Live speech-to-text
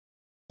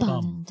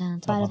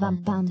Dice.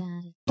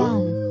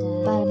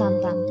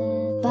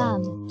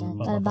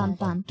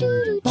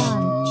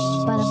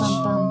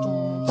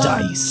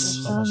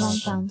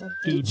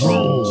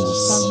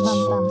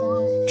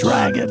 Rolls.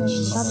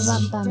 Dragons.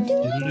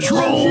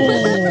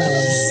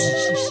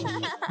 Trolls.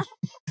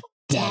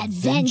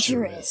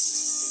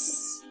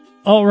 Adventurous.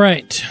 All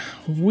right,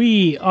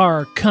 we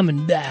are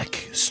coming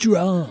back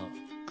strong.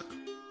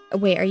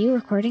 Wait, are you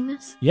recording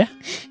this? Yeah.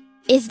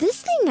 Is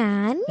this thing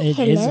on? It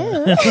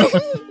Hello?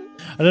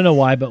 I don't know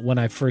why, but when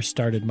I first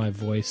started my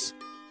voice,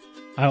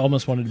 I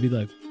almost wanted to be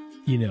like,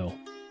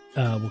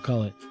 we'll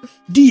call it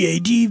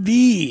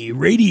DADV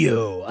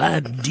Radio.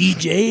 I'm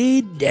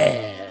DJ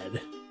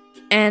Dad.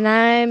 And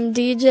I'm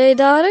DJ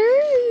Daughter.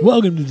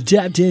 Welcome to the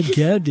Top 10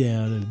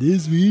 Countdown of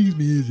this week's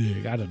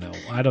music. I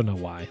don't know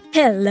why.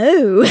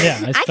 Hello. Yeah,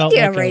 I can do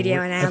a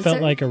radio announcer. I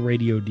felt like a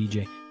radio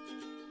DJ.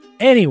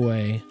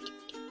 Anyway,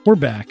 we're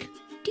back.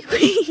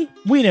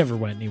 We never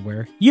went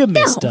anywhere. You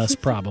missed us,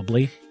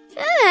 probably.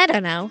 I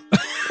don't know.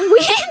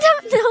 We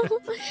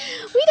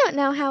don't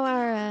know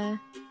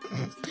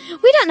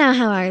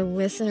how our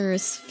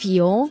listeners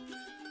feel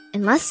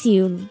unless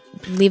you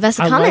leave us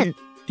a comment.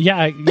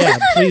 Yeah.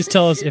 Please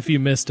tell us if you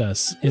missed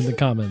us in the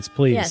comments,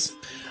 please. Yes.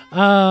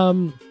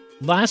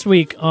 Last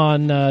week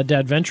on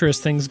Dadventurous,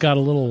 things got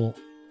a little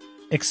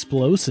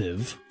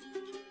explosive.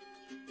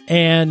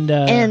 And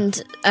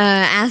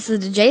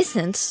acid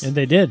adjacent. And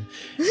they did.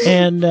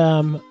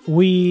 And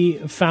we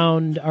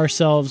found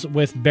ourselves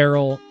with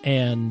Beryl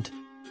and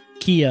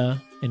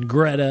Kia and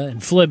Greta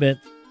and Flibbit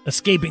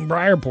escaping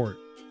Briarport.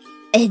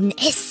 An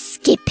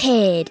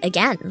escapade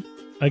again.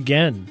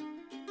 Again.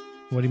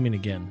 What do you mean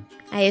again?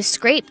 I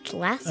escaped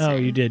last time. Oh,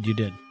 you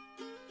did.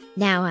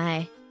 Now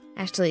I...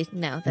 Actually,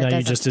 no. Now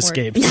you just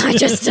escaped. No, I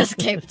just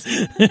escaped.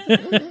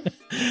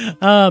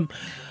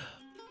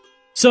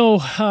 So,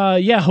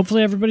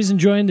 hopefully everybody's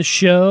enjoying the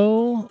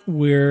show.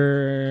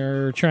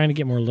 We're trying to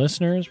get more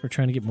listeners. We're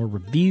trying to get more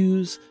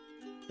reviews.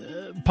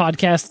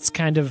 Podcasts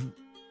kind of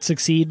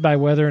succeed by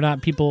whether or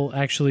not people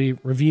actually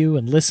review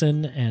and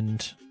listen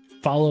and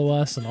follow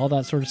us and all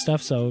that sort of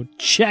stuff. So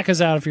check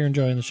us out if you're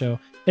enjoying the show.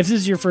 If this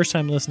is your first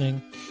time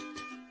listening,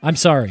 I'm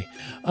sorry.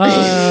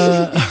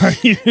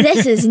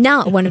 This is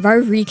not one of our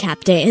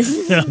recap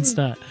days. No, it's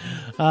not.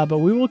 But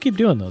we will keep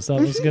doing those.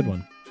 That was a good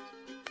one.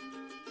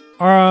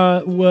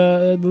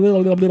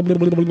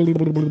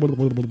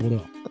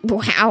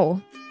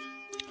 Wow.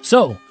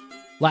 So,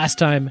 last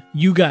time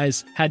you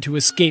guys had to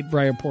escape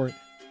Briarport,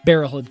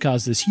 Beryl had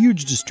caused this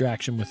huge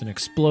distraction with an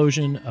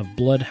explosion of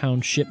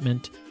Bloodhound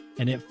shipment,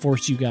 and it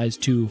forced you guys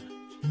to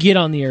get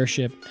on the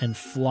airship and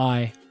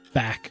fly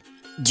back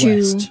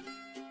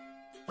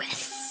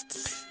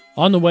west.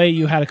 On the way,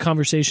 you had a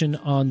conversation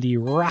on the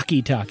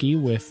Rocky Talkie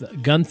with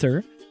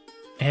Gunther,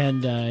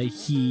 and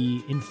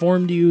he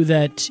informed you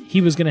that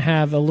he was going to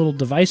have a little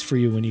device for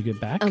you when you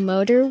get back. A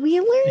motor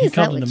wheeler? He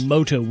called it a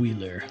moto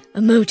wheeler.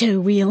 A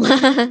moto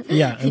wheeler.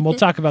 Yeah, and we'll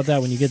talk about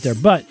that when you get there.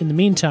 But in the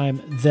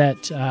meantime,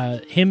 that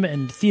him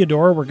and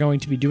Theodore were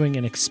going to be doing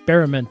an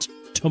experiment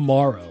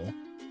tomorrow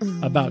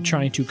about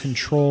trying to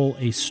control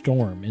a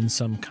storm in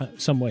some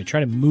way. Try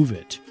to move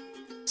it.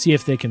 See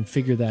if they can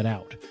figure that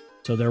out.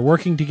 So they're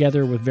working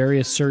together with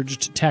various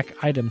surged tech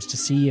items to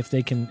see if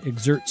they can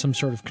exert some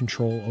sort of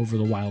control over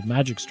the wild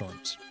magic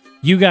storms.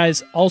 You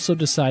guys also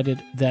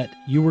decided that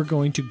you were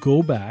going to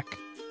go back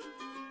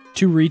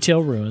to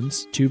Retail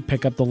Ruins to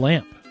pick up the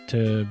lamp,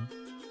 to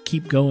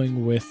keep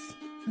going with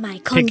my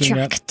picking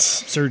up contract.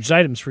 surged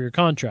items for your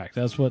contract.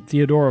 That's what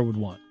Theodora would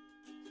want.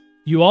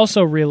 You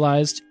also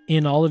realized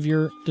in all of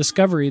your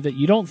discovery that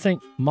you don't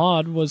think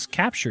Maud was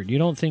captured. You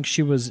don't think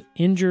she was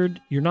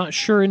injured. You're not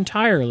sure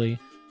entirely.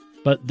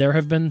 But there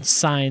have been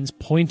signs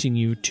pointing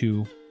you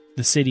to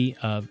the city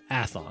of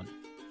Athon.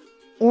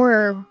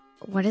 Or,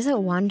 what is it,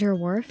 Wander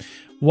Wharf?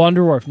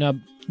 Wander Wharf. Now,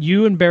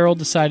 you and Beryl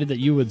decided that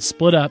you would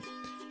split up.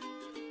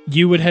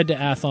 You would head to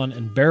Athon,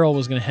 and Beryl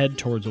was going to head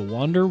towards a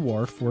Wander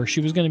Wharf, where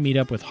she was going to meet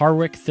up with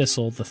Harwick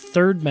Thistle, the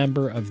third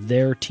member of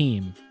their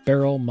team,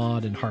 Beryl,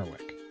 Maud, and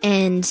Harwick.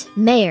 And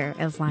mayor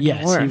of Wander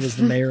Wharf. Yes, he was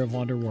the mayor of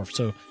Wander Wharf.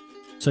 So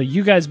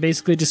you guys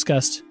basically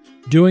discussed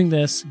doing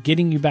this,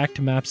 getting you back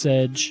to Map's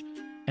Edge,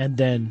 and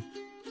then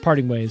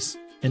parting ways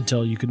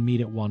until you could meet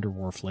at Wander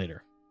Wharf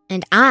later.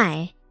 And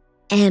I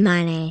am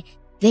on a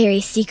very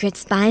secret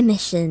spy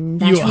mission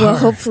that will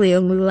hopefully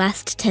only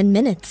last 10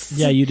 minutes.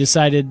 Yeah, you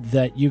decided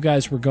that you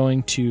guys were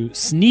going to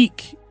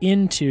sneak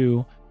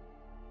into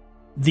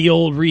the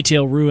old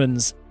Retail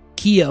Ruins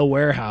Kia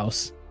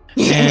warehouse,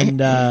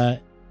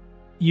 and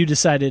you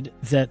decided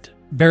that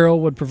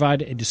Beryl would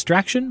provide a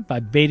distraction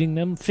by baiting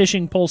them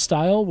fishing pole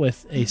style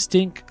with a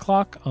stink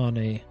clock on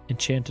a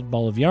enchanted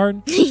ball of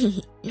yarn,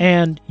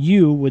 and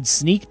you would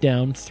sneak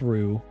down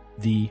through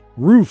the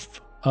roof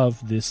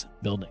of this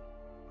building.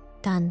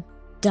 Done.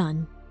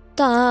 Done.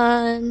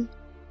 Done.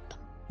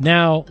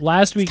 Now,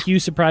 last week you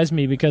surprised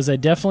me because I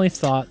definitely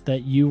thought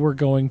that you were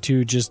going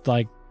to just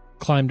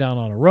climb down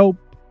on a rope,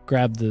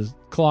 grab the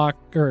clock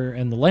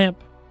and the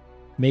lamp,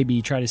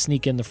 maybe try to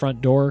sneak in the front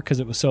door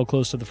because it was so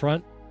close to the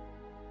front.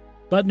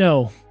 But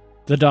no,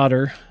 The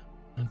daughter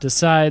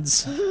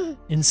decides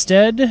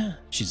instead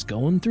she's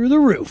going through the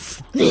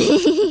roof.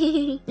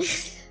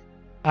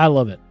 I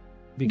love it.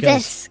 Because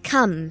this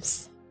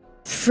comes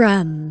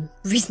from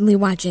recently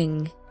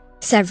watching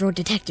several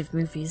detective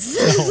movies.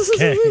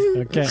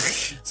 Okay.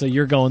 So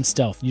you're going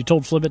stealth. You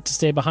told Flibbit to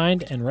stay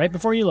behind, and right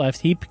before you left,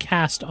 he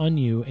cast on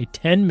you a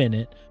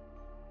 10-minute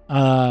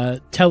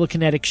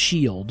telekinetic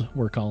shield,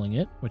 we're calling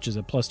it, which is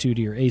a +2 to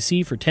your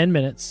AC for 10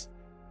 minutes.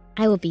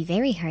 I will be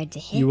very hard to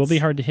hit. You will be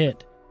hard to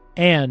hit.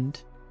 And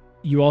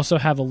you also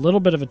have a little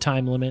bit of a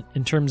time limit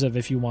in terms of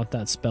if you want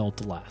that spell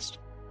to last.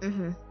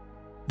 Mm-hmm.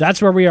 That's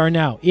where we are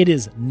now. It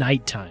is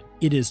nighttime.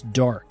 It is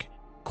dark.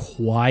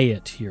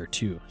 Quiet here,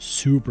 too.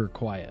 Super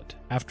quiet.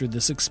 After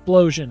this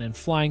explosion and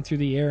flying through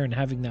the air and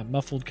having that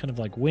muffled kind of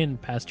like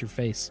wind past your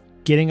face.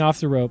 Getting off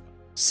the rope,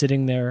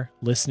 sitting there,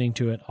 listening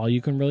to it. All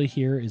you can really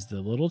hear is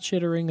the little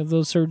chittering of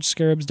those Surge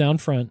Scarabs down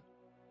front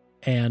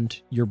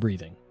and your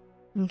breathing.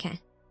 Okay.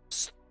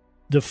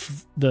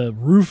 The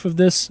roof of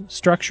this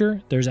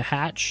structure, there's a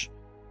hatch.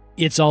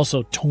 It's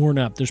also torn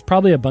up. There's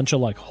probably a bunch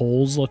of like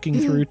holes looking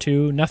through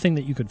too. Nothing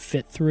that you could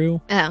fit through.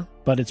 Oh.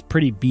 But it's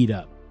pretty beat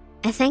up.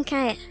 I think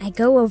I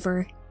go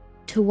over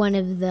to one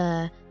of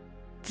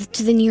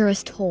to the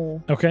nearest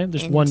hole. Okay,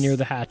 there's one near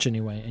the hatch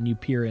anyway, and you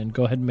peer in.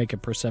 Go ahead and make a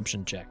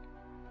perception check.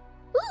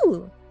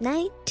 Ooh,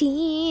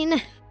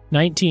 19.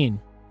 19.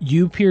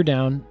 You peer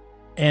down,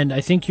 and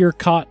I think you're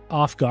caught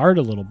off guard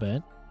a little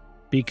bit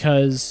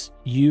because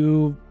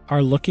you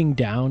are looking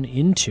down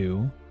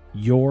into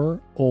your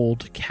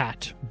old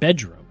cat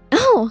bedroom.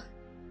 Oh.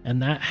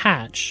 And that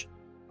hatch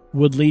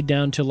would lead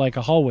down to like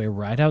a hallway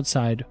right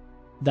outside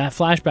that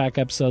flashback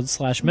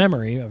episode /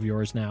 memory of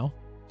yours now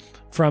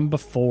from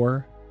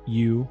before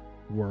you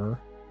were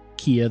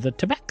Kia the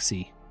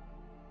Tabaxi.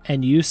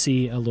 And you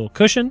see a little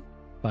cushion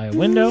by a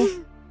window.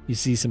 You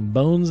see some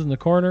bones in the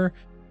corner.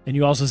 And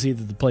you also see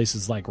that the place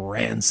is like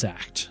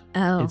ransacked.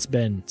 Oh. It's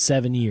been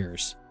 7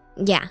 years.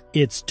 Yeah.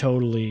 It's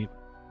totally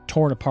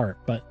torn apart,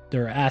 but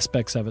there are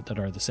aspects of it that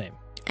are the same.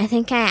 I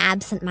think I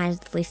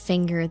absentmindedly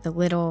fingered the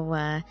little,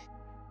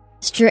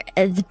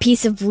 the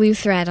piece of blue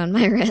thread on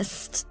my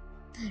wrist,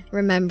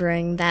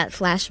 remembering that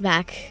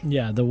flashback.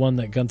 Yeah, the one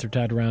that Gunther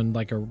tied around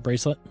like a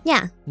bracelet?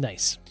 Yeah.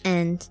 Nice.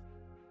 And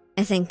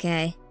I think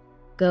I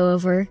go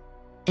over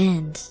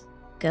and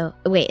go,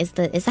 wait, is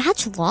the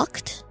hatch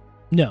locked?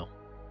 No.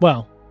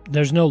 Well,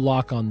 there's no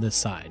lock on this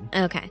side.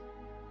 Okay.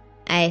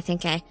 I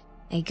think I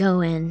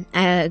go in,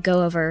 I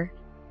go over,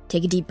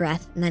 take a deep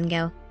breath, and then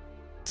go,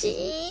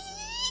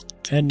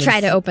 And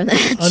try to open the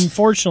hatch.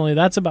 Unfortunately,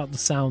 that's about the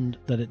sound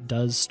that it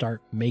does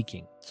start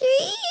making.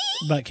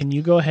 But can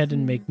you go ahead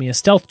and make me a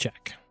stealth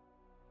check?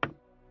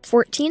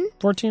 14?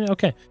 14?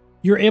 Okay.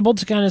 You're able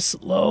to kind of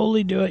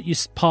slowly do it. You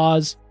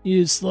pause.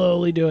 You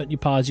slowly do it. You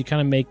pause. You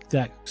kind of make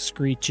that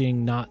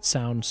screeching not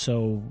sound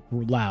so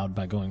loud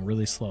by going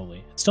really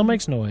slowly. It still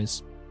makes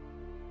noise,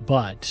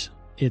 but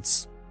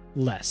it's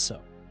less so.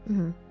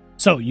 Mm-hmm.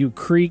 So you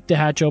creak the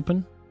hatch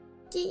open,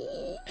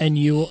 and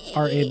you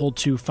are able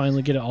to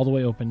finally get it all the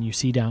way open. You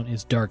see down.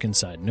 It's dark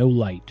inside. No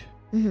light.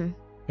 Mm-hmm.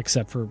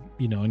 Except for,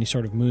 any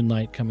sort of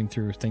moonlight coming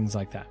through, things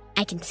like that.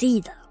 I can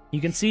see, though. You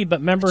can see, but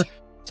remember,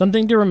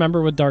 something to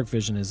remember with dark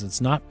vision is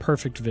it's not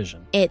perfect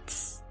vision.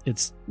 It's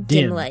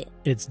dim light.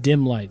 It's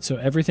dim light. So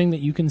everything that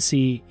you can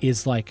see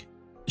is like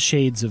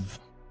shades of,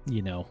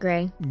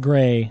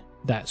 gray,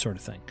 that sort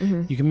of thing.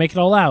 Mm-hmm. You can make it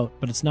all out,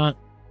 but it's not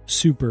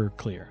super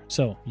clear.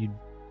 So you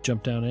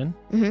jump down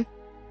in,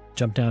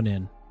 jump down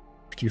in,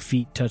 your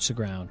feet touch the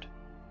ground,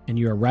 and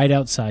you are right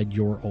outside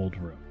your old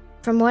room.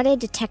 From what I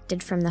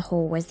detected from the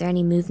hole, was there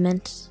any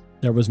movement?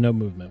 There was no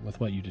movement with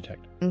what you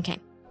detected. Okay.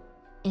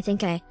 I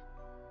think I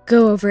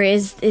go over,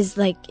 is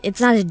like,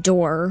 it's not a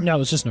door. No,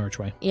 it's just an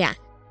archway. Yeah.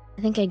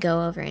 I think I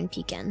go over and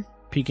peek in.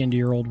 Peek into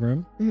your old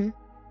room?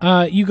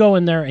 Mm-hmm. You go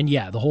in there, and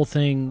the whole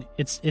thing,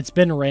 it's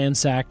been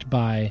ransacked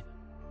by,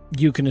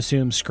 you can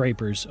assume,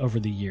 scrapers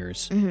over the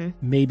years. Mm-hmm.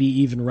 Maybe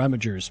even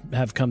rummagers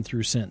have come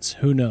through since.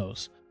 Who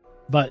knows?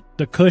 But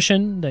the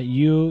cushion that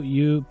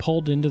you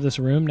pulled into this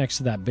room next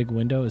to that big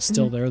window is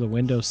still there. The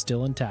window's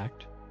still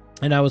intact.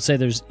 And I would say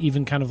there's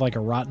even kind of like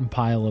a rotten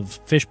pile of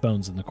fish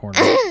bones in the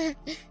corner.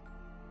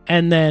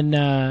 And then,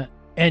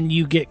 and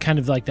you get kind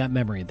of like that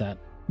memory that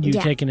you'd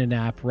taken a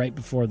nap right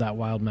before that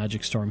wild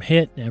magic storm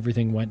hit and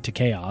everything went to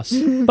chaos.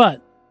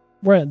 But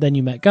then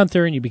you met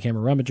Gunther and you became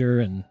a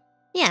rummager and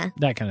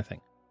that kind of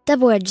thing.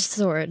 Double-edged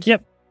sword.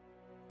 Yep.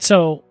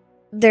 So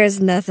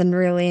there's nothing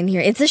really in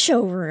here. It's a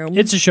showroom.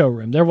 It's a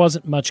showroom. There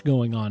wasn't much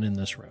going on in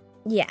this room.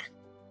 Yeah.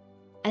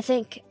 I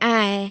think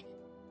I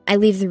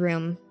leave the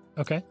room.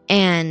 Okay.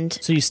 And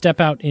so you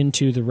step out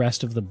into the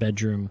rest of the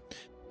bedroom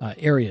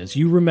areas.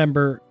 You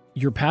remember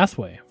your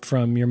pathway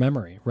from your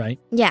memory, right?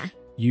 Yeah.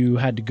 You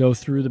had to go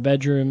through the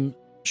bedroom,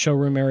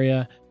 showroom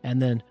area,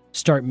 and then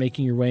start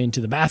making your way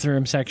into the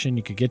bathroom section.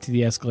 You could get to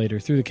the escalator,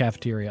 through the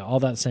cafeteria, all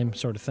that same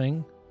sort of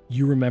thing.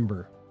 You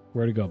remember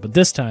where to go. But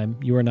this time,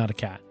 you are not a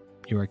cat.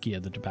 You are Kia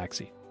the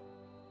Tabaxi.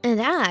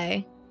 And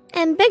I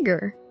am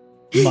bigger.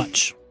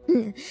 Much.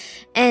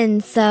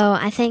 And so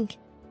I think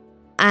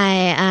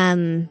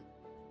I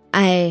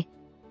I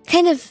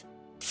kind of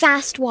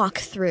fast walk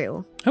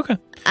through. Okay.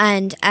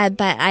 And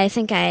but I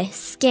think I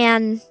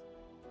scan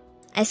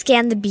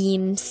the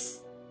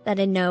beams that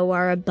I know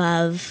are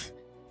above.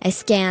 I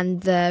scan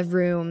the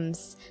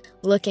rooms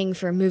looking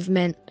for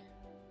movement,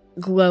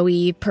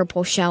 glowy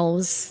purple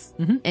shells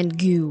and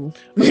goo.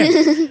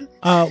 Okay.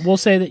 We'll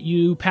say that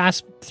you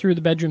pass through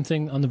the bedroom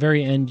thing. On the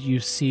very end, you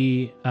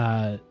see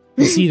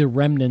the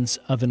remnants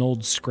of an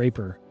old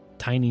scraper,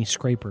 tiny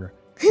scraper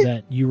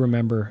that you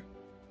remember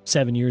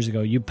 7 years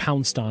ago. You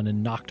pounced on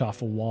and knocked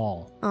off a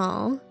wall.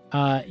 Oh.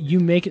 You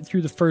make it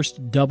through the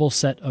first double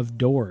set of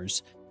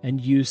doors,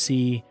 and you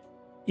see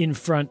in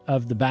front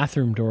of the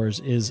bathroom doors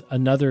is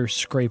another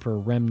scraper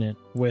remnant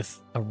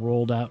with a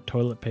rolled out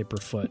toilet paper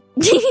foot.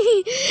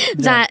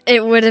 that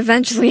it would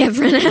eventually have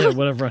run out. It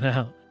would have run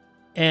out.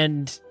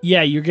 And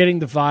yeah, you're getting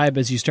the vibe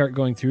as you start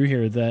going through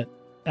here that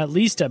at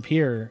least up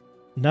here,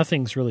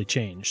 nothing's really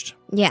changed.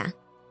 Yeah.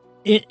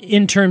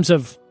 In terms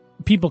of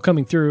people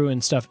coming through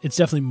and stuff, it's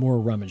definitely more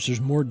rummage. There's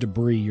more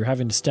debris. You're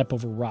having to step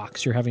over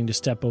rocks. You're having to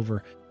step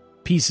over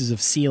pieces of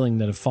ceiling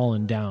that have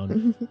fallen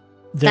down.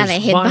 There's that I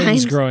hid vines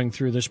behind. growing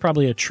through. There's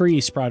probably a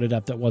tree sprouted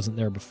up that wasn't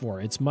there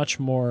before. It's much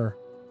more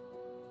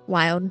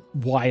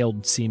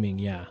wild seeming,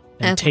 yeah,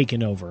 and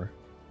taken over.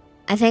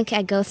 I think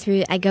I go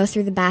through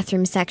the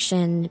bathroom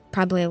section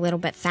probably a little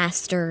bit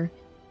faster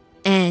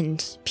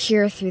and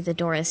peer through the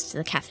doors to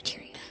the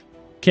cafeteria.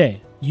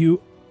 Okay,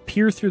 you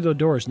peer through the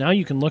doors. Now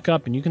you can look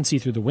up and you can see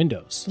through the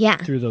windows. Yeah.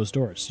 Through those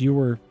doors. You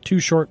were too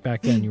short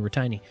back then. You were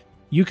tiny.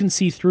 You can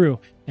see through,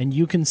 and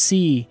you can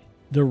see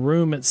the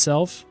room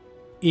itself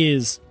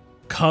is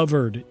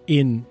covered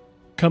in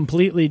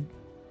completely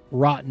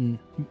rotten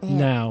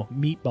now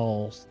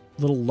meatballs,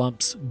 little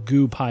lumps,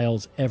 goo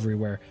piles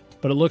everywhere.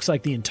 But it looks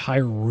like the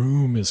entire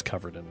room is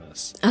covered in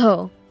this.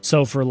 Oh.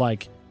 So for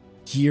like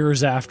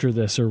years after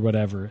this or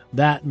whatever,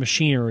 that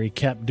machinery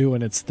kept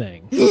doing its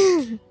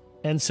thing.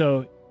 And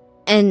so...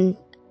 And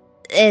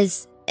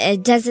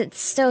does it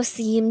still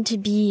seem to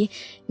be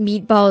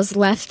meatballs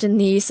left in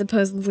the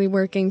supposedly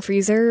working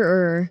freezer,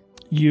 or...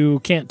 You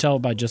can't tell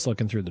by just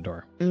looking through the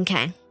door.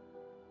 Okay.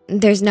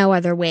 There's no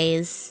other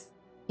ways.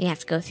 You have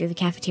to go through the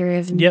cafeteria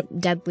of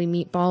deadly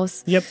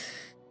meatballs. Yep.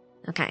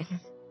 Okay.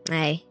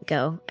 I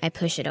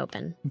push it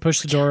open. You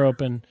push the door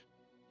open.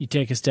 You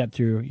take a step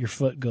through. Your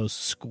foot goes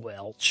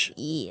squelch.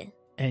 Yeah.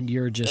 And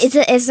you're just...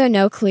 Is there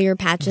no clear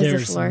patches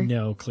of floor? There's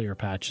no clear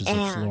patches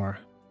of floor.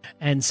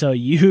 And so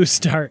you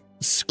start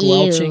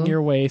squelching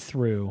your way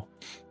through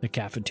the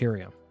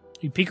cafeteria.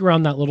 You peek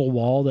around that little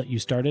wall that you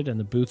started, and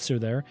the booths are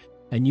there.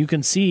 And you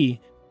can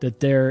see that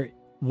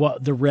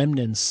the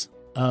remnants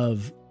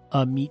of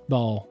a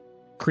meatball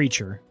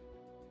creature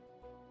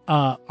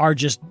are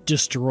just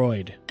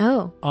destroyed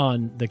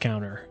on the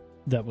counter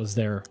that was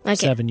there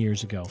 7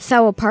 years ago.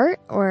 Fell apart,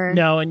 or?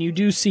 No, and you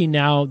do see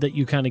now that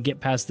you kind of get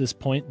past this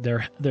point,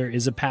 there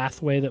is a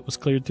pathway that was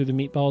cleared through the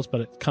meatballs,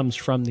 but it comes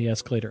from the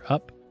escalator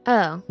up.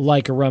 Oh.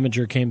 Like a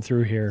rummager came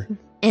through here.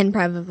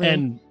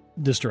 And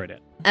destroyed it.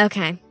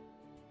 Okay.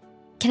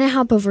 Can I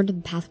hop over to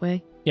the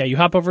pathway? Yeah, you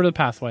hop over to the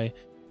pathway,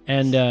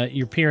 and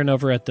you're peering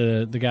over at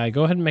the guy.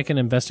 Go ahead and make an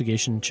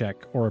investigation check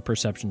or a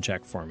perception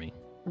check for me.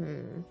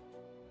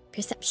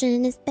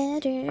 Perception is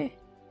better.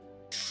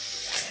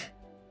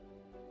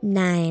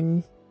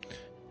 9.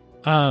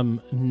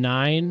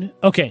 9.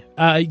 Okay.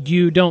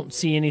 You don't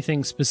see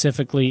anything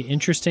specifically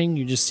interesting.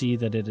 You just see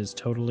that it is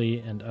totally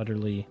and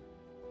utterly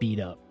beat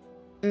up.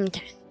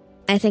 Okay.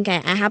 I think I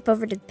hop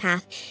over to the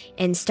path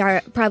and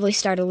probably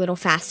start a little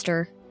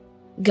faster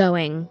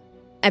going.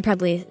 I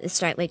probably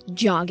start like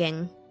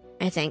jogging,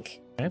 I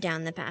think,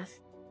 down the path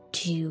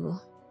to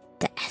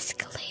the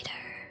escalator.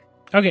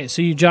 Okay,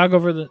 so you jog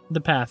over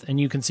the path, and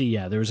you can see,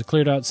 there's a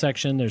cleared out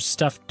section. There's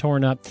stuff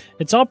torn up.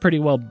 It's all pretty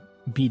well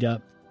beat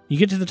up. You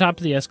get to the top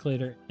of the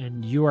escalator,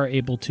 and you are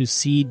able to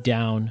see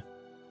down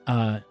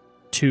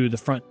to the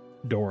front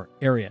door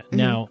area.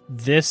 Now,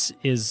 this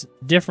is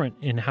different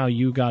in how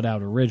you got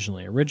out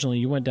originally. Originally,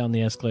 you went down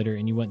the escalator,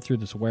 and you went through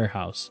this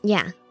warehouse.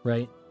 Yeah.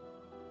 Right?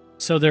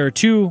 So there are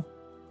 2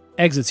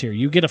 exits here.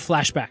 You get a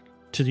flashback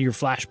to your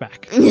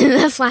flashback.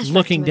 Flashback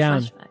looking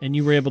down, and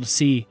you were able to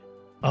see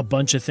a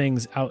bunch of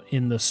things out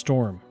in the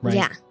storm, right?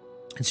 Yeah.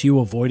 And so you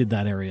avoided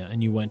that area,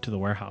 and you went to the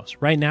warehouse.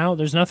 Right now,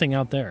 there's nothing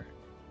out there.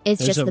 There's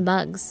just the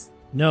bugs.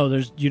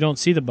 No, you don't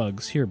see the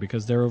bugs here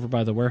because they're over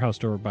by the warehouse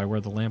door by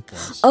where the lamp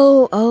was.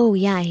 Oh,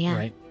 yeah.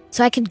 Right?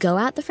 So I could go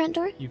out the front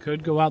door? You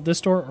could go out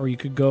this door, or you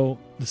could go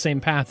the same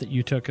path that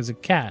you took as a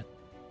cat.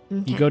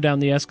 Okay. You go down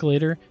the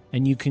escalator,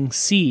 and you can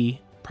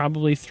see,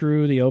 probably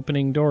through the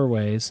opening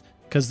doorways,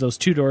 because those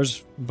 2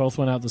 doors both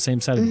went out the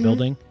same side of the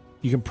building,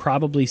 you can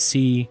probably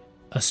see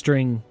a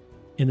string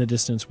in the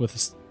distance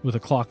with a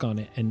clock on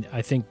it. And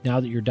I think now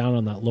that you're down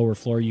on that lower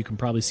floor, you can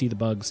probably see the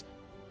bugs,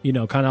 kind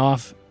of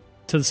off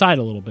to the side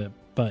a little bit,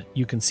 but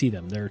you can see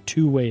them. There are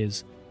 2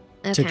 ways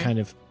to kind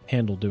of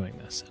handle doing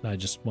this, and I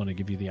just want to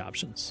give you the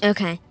options.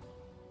 Okay.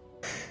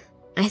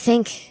 I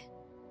think...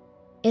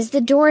 Is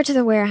the door to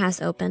the warehouse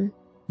open?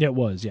 It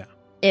was, yeah.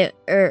 It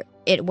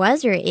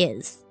was or it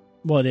is?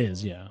 Well, it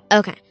is, yeah.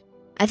 Okay.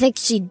 I think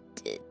she'd,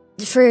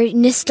 for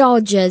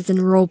nostalgia's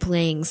and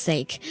role-playing's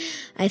sake,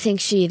 I think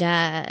she'd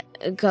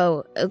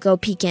go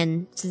peek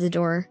in to the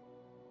door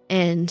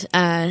and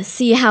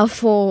see how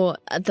full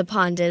the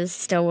pond is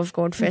still with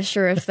goldfish,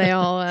 or if they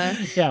all...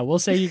 Yeah, we'll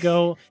say you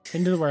go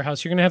into the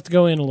warehouse. You're going to have to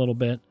go in a little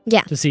bit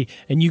to see.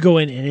 And you go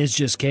in, and it's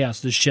just chaos.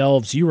 The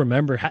shelves, you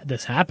remember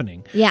this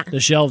happening. Yeah. The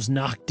shelves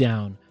knocked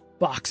down,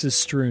 boxes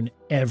strewn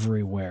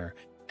everywhere.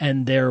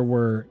 And there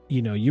were,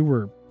 you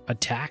were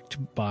attacked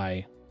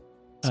by,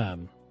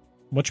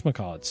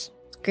 whatchamacallits?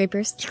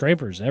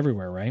 Scrapers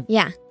everywhere, right?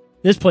 Yeah.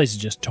 This place is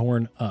just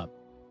torn up.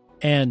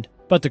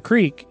 But the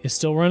creek is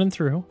still running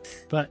through.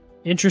 But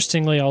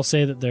interestingly, I'll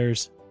say that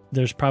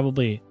there's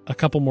probably a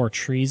couple more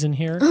trees in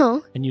here.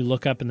 Oh. And you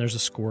look up and there's a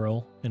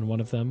squirrel in one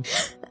of them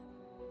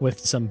with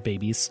some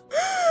babies.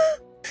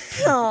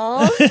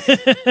 Aww.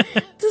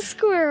 The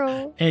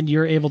squirrel. And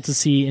you're able to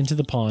see into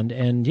the pond.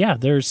 And yeah,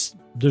 there's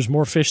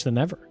more fish than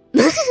ever.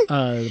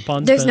 The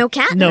pond's There's no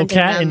cat. No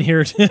cat in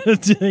here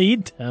to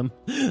eat them.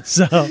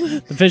 So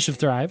the fish have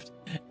thrived.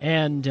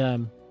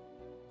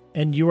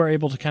 And you are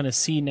able to kind of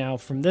see now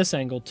from this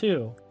angle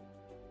too,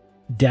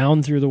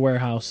 down through the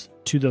warehouse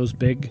to those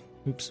big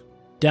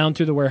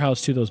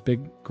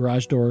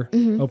garage door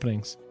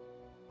openings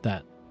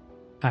that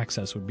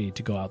access would be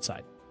to go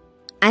outside.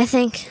 I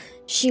think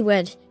she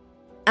would,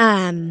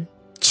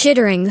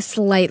 chittering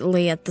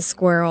slightly at the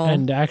squirrel.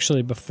 And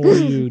actually, before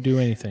you do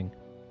anything,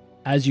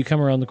 as you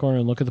come around the corner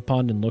and look at the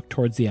pond and look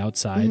towards the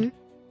outside,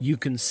 you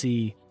can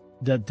see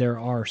that there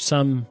are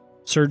some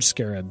surge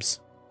scarabs,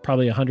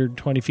 probably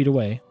 120 feet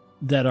away,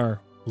 that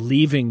are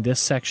leaving this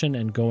section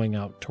and going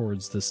out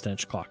towards the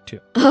stench clock too.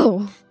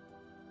 Oh.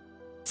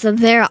 So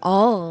they're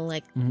all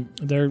like...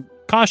 They're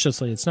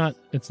cautiously. It's not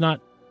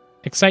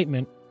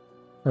excitement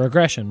or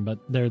aggression, but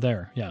they're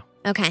there, yeah.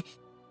 Okay.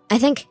 I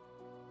think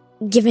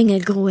giving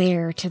a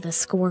glare to the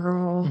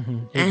squirrel...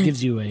 It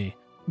gives you a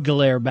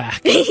glare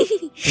back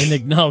in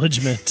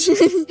acknowledgement.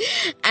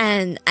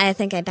 And I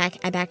think I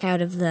back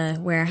out of the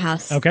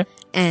warehouse. Okay.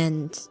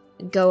 And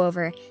go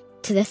over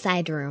to the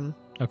side room.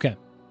 Okay.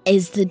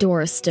 Is the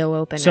door still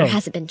open, or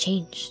has it been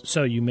changed?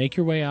 So you make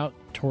your way out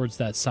towards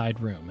that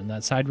side room, and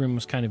that side room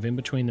was kind of in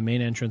between the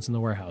main entrance and the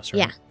warehouse, right?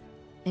 Yeah.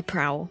 I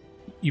prowl.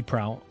 You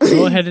prowl.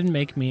 Go ahead and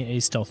make me a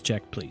stealth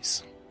check,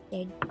 please.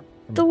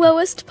 The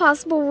lowest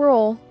possible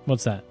roll.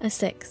 What's that? A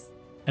 6.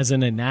 As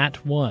in a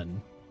nat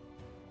 1.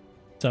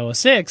 So a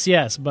 6,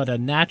 yes, but a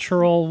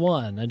natural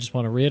 1. I just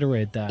want to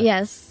reiterate that.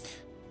 Yes.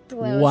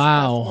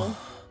 Wow. Possible.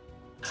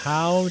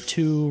 How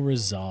to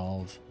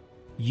resolve.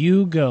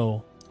 You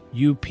go,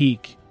 you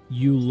peek,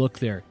 you look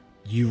there.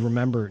 You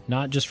remember,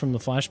 not just from the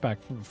flashback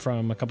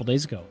from a couple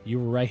days ago. You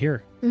were right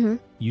here.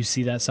 You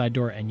see that side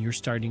door, and you're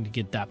starting to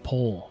get that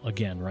pull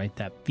again, right?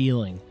 That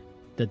feeling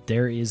that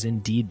there is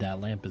indeed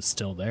that lamp is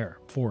still there,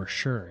 for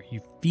sure.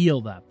 You feel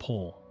that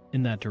pull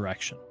in that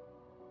direction.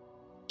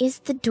 Is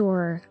the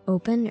door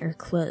open or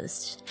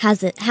closed? Has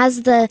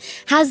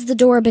the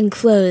door been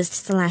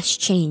closed /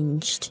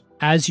 changed?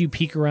 As you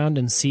peek around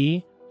and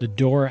see, the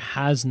door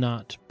has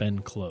not been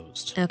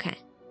closed. Okay.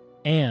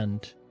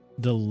 And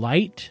the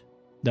light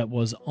that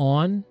was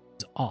on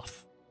is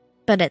off.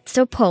 But it's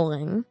still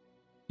pulling.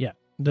 Yeah.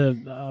 The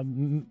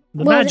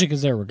magic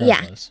is there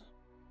regardless.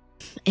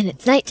 Yeah. And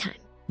it's nighttime.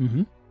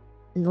 And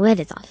the light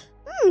is off.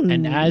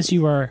 And as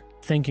you are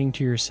thinking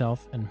to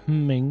yourself and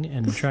humming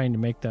and trying to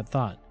make that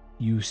thought,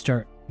 you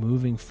start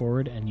moving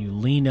forward and you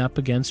lean up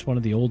against one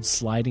of the old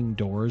sliding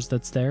doors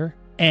that's there.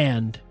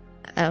 And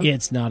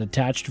it's not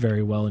attached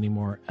very well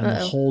anymore. And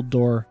the whole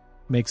door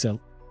makes a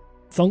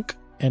thunk.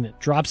 And it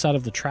drops out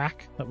of the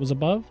track that was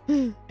above,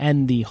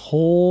 and the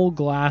whole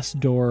glass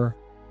door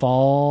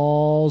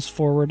falls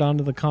forward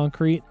onto the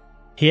concrete,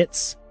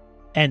 hits,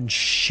 and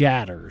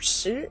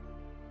shatters.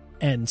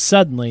 And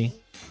suddenly,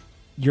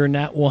 your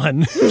nat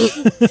 1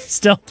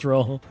 stealth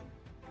roll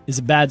is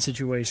a bad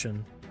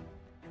situation.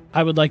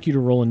 I would like you to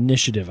roll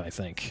initiative, I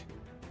think.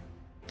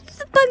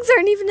 The bugs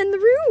aren't even in the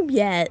room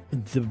yet.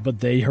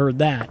 But they heard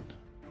that.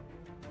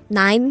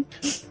 9?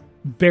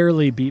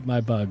 Barely beat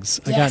my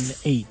bugs. Yes. I got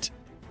an 8.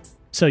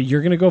 So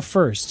you're going to go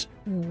first.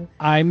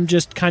 I'm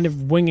just kind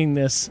of winging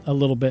this a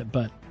little bit,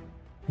 but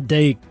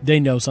they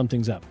know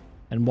something's up.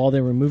 And while they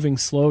were moving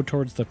slow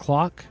towards the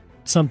clock,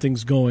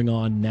 something's going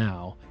on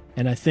now.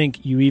 And I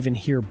think you even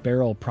hear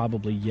Beryl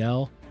probably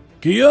yell,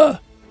 Kia!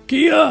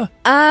 You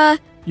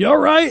all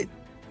right?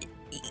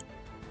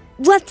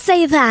 Let's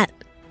say that.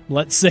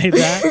 Let's say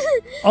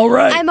that? All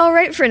right. I'm all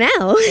right for now.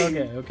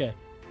 Okay.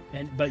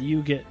 But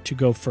you get to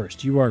go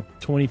first. You are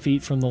 20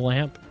 feet from the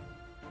lamp,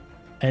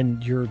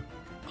 and you're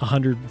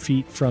 100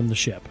 feet from the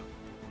ship.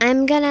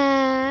 I'm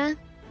gonna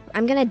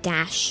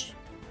dash.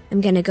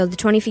 I'm gonna go the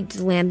 20 feet to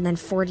the lamp, then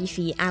 40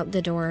 feet out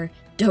the door,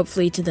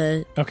 hopefully to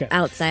the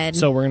outside.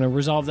 So we're gonna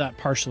resolve that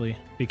partially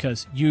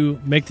because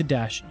you make the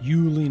dash,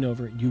 you lean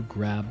over, you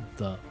grab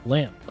the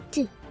lamp.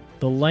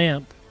 The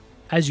lamp,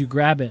 as you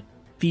grab it,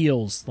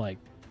 feels like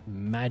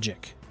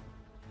magic.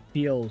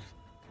 Feels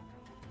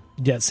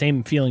that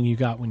same feeling you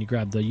got when you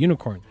grabbed the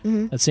unicorn.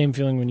 That same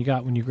feeling when you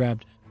got when you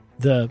grabbed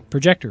the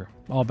projector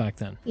all back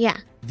then. Yeah.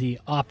 The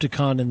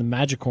Opticon and the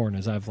Magicorn,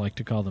 as I've liked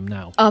to call them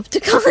now.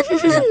 Opticon and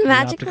The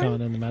Magicorn?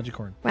 Opticon and the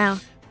Magicorn.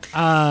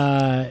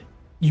 Wow.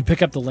 You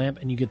pick up the lamp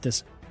and you get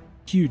this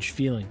huge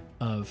feeling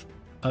of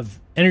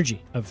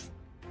energy, of,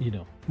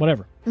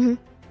 whatever. Mm-hmm.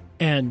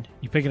 And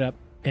you pick it up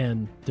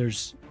and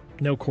there's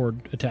no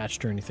cord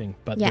attached or anything,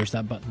 but there's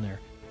that button there.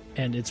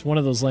 And it's one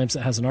of those lamps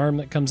that has an arm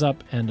that comes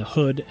up and a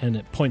hood, and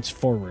it points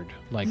forward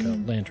like a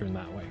lantern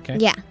that way, okay?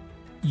 Yeah.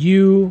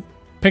 You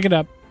pick it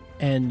up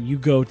and you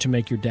go to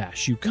make your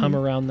dash. You come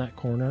around that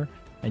corner,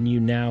 and you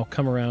now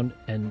come around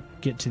and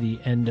get to the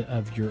end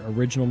of your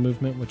original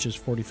movement, which is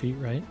 40 feet,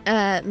 right?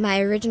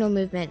 My original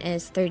movement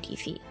is 30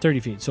 feet. 30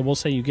 feet. So we'll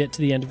say you get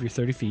to the end of your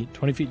 30 feet,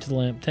 20 feet to the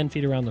lamp, 10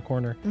 feet around the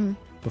corner.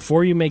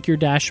 Before you make your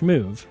dash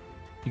move,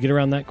 you get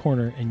around that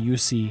corner and you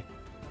see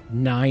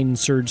 9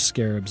 Surge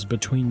Scarabs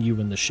between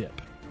you and the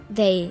ship.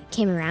 They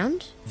came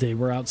around? They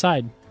were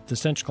outside the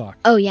stench clock.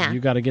 Oh, yeah. You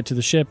got to get to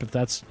the ship if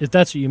that's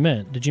what you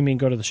meant. Did you mean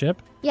go to the ship?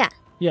 Yeah.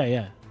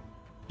 Yeah.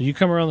 You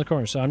come around the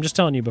corner. So I'm just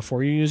telling you,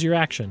 before you use your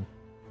action,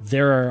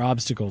 there are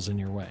obstacles in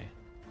your way.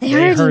 They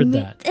heard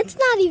that. It's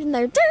not even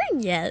their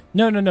turn yet.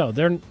 No.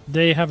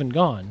 They haven't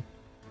gone.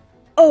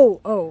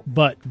 Oh.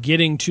 But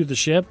getting to the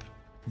ship,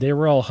 they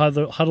were all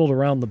huddled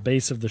around the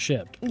base of the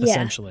ship,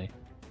 essentially.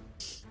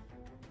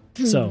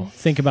 So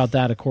think about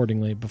that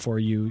accordingly before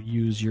you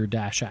use your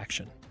dash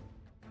action.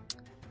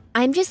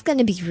 I'm just going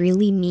to be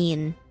really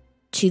mean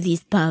to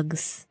these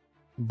bugs.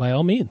 By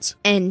all means.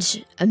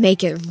 And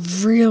make it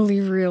really,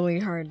 really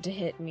hard to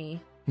hit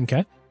me.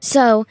 Okay.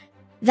 So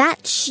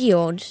that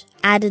shield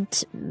added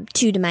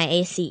 2 to my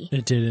AC.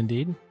 It did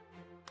indeed.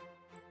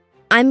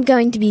 I'm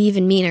going to be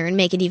even meaner and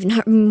make it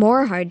even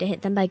more hard to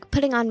hit them by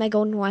putting on my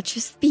golden watch for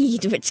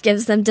speed, which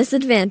gives them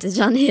disadvantage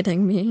on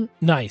hitting me.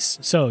 Nice.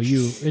 So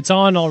it's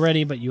on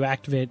already, but you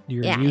activate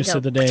your use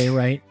of the day,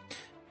 right?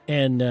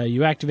 And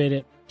you activate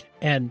it,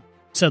 and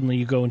suddenly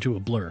you go into a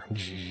blur.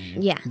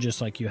 Yeah.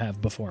 Just like you have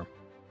before.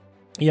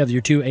 You have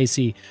your 2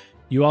 AC.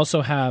 You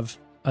also have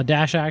a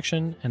dash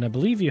action, and I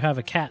believe you have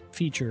a cat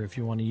feature if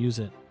you want to use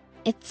it.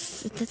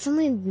 It's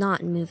only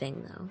not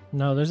moving, though.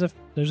 No, there's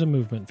a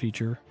movement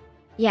feature.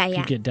 Yeah.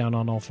 You get down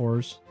on all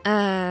fours.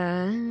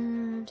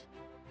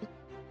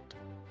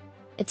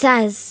 It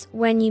says,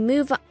 when you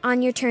move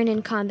on your turn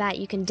in combat,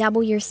 you can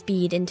double your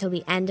speed until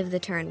the end of the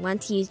turn.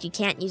 Once used, you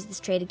can't use this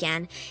trait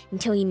again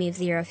until you move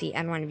 0 feet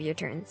on one of your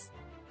turns.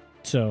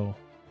 So...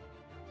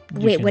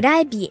 Wait, would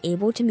I be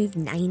able to move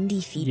 90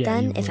 feet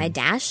then if I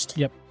dashed?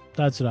 Yep,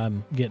 that's what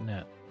I'm getting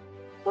at.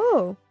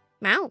 Oh,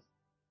 wow.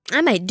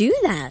 I might do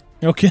that.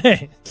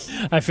 Okay,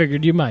 I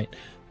figured you might.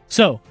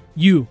 So,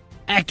 you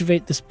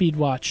activate the speed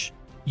watch,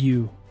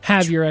 you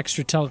have your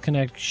extra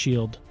telekinetic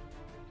shield,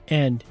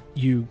 and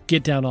you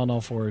get down on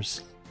all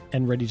fours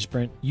and ready to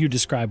sprint. You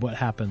describe what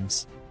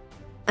happens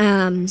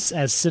as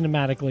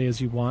cinematically as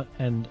you want,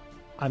 and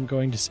I'm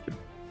going to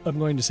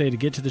say to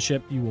get to the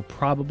ship, you will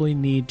probably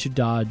need to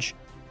dodge.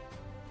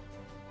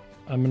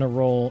 I'm going to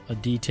roll a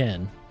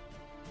d10.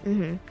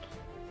 Mm-hmm.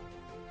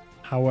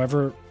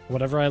 However,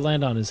 whatever I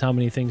land on is how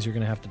many things you're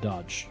going to have to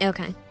dodge.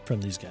 Okay.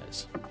 From these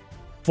guys.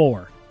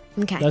 4.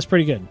 Okay. That's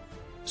pretty good.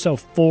 So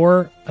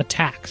 4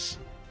 attacks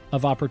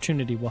of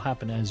opportunity will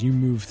happen as you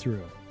move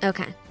through.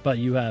 Okay. But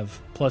you have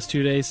 +2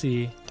 to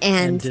AC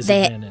and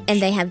disadvantage.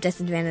 They have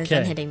disadvantage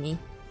on hitting me.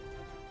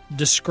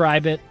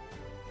 Describe it,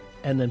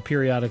 and then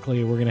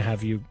periodically we're going to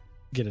have you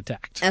get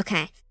attacked.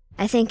 Okay.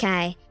 I think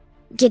I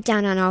get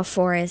down on all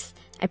fours.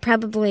 I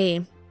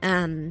probably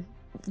do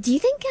you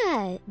think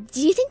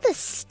the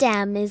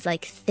stem is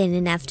like thin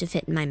enough to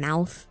fit in my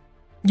mouth?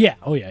 Yeah.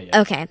 Oh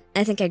yeah. Okay.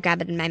 I think I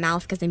grab it in my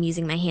mouth because I'm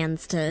using my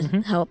hands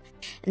to help.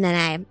 And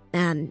then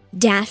I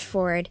dash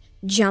forward,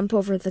 jump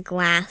over the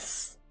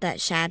glass that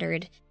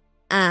shattered,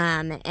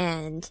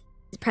 and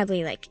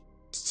probably like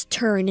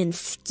turn and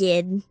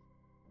skid.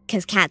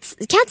 Because cats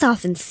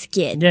often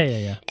skid.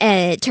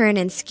 Yeah. Turn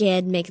and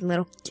skid, making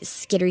little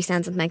skittery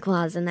sounds with my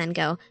claws, and then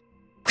go.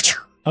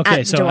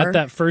 Okay, so at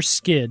that first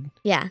skid,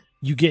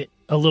 you get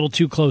a little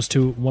too close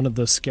to one of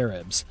those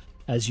scarabs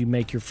as you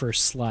make your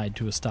first slide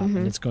to a stop,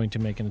 and it's going to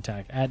make an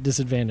attack at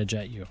disadvantage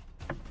at you.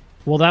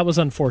 Well, that was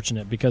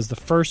unfortunate because the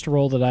first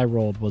roll that I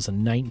rolled was a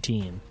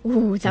 19.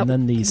 Ooh, and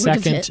then the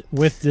second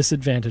with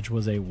disadvantage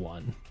was a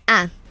 1.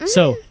 Mm-hmm.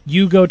 So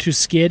you go to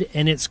skid,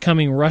 and it's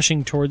coming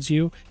rushing towards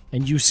you,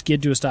 and you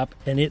skid to a stop,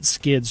 and it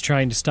skids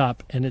trying to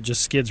stop, and it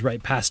just skids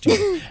right past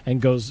you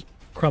and goes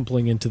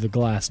crumpling into the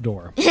glass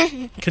door.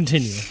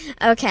 Continue.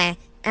 Okay.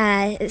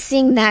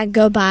 Seeing that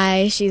go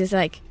by, she's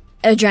like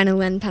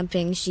adrenaline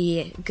pumping.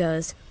 She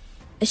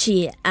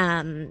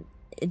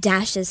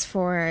dashes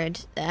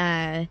forward,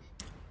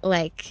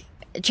 like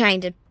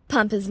trying to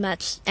pump as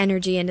much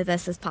energy into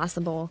this as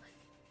possible,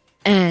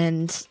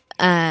 and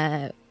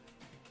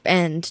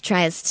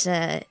tries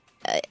to.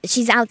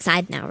 She's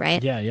outside now,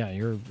 right? Yeah,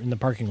 you're in the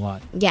parking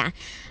lot. Yeah.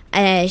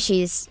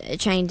 She's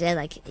trying to,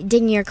 like,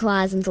 dig your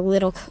claws into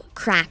little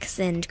cracks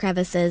and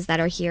crevices that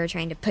are here,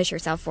 trying to push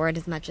herself forward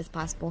as much as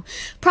possible.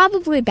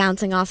 Probably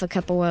bouncing off a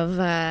couple of,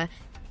 are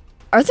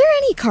there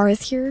any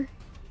cars here?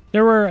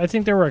 I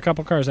think there were a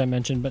couple cars I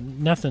mentioned, but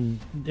nothing.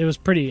 It was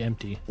pretty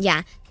empty.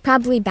 Yeah,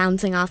 probably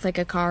bouncing off like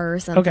a car or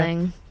something.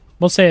 Okay.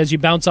 We'll say as you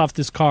bounce off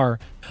this car,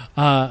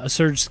 a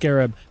Surge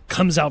Scarab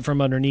comes out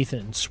from underneath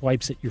it and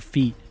swipes at your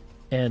feet,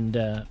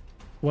 and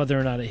whether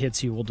or not it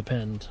hits you will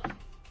depend.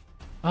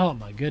 Oh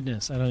my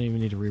goodness! I don't even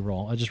need to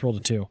re-roll. I just rolled a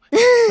 2.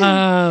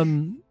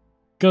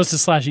 Goes to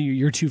slash you.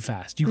 You're too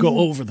fast. You go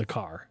over the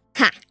car.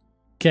 Ha.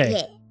 Okay.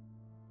 Yeah.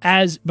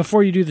 As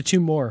before you do the 2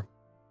 more,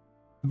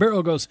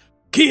 Beryl goes,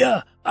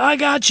 "Kia, I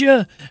got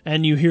you!"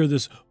 And you hear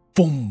this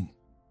boom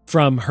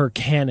from her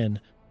cannon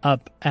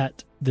up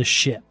at the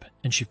ship,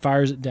 and she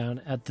fires it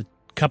down at the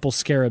couple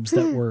scarabs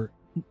that were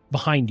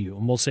behind you.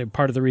 And we'll say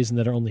part of the reason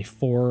that only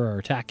 4 are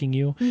attacking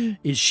you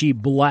is she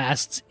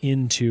blasts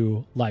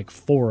into like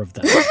 4 of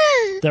them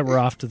that were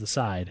off to the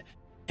side,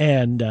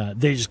 and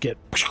they just get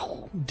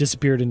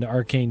disappeared into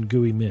arcane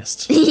gooey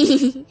mist.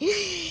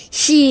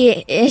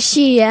 She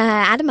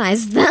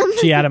atomized them.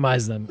 She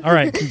atomized them. All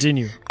right,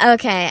 continue.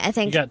 Okay, I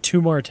think You got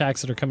 2 more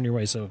attacks that are coming your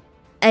way, so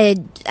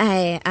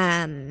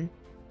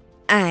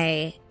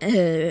I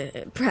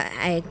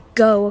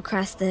go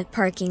across the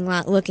parking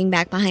lot, looking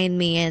back behind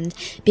me and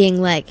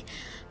being like,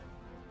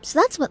 "So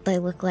that's what they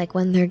look like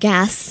when they're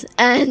gas."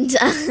 And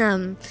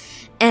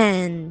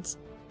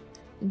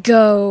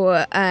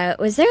go.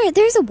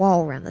 There's a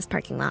wall around this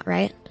parking lot,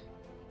 right?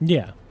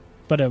 yeah.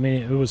 But I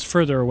mean, it was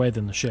further away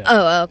than the ship.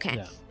 Oh, okay.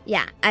 Yeah.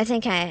 Yeah, I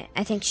think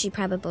she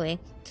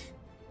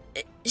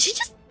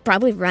just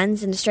probably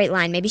runs in a straight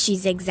line. Maybe she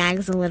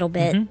zigzags a little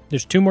bit. Mhm.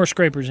 There's 2 more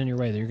scrapers in your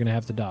way that you're going to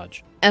have to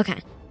dodge. Okay.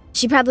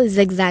 She probably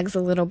zigzags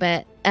a little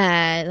bit,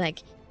 like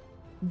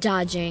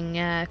dodging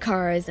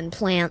cars and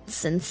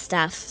plants and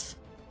stuff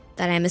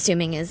that I'm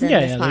assuming is in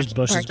this there's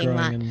bushes parking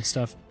growing lot. and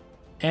stuff.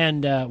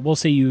 And we'll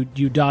say you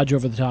dodge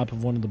over the top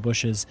of one of the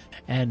bushes,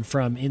 and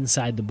from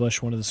inside the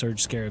bush, one of the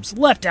Surge Scarabs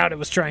leapt out. It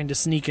was trying to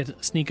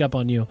sneak up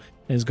on you,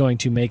 and is going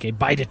to make a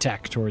bite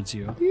attack towards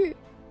you.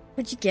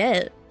 What'd you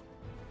get?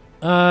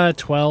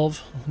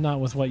 12.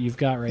 Not with what you've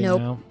got right Nope.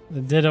 now.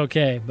 It did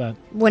okay, but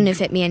Wouldn't have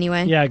hit me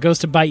anyway. yeah, it goes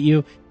to bite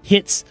you,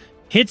 hits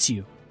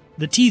you.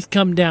 The teeth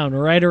come down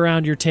right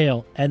around your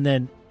tail, and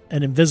then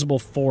an invisible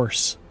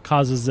force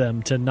causes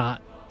them to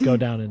not go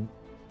down, and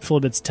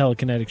Flibit's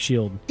telekinetic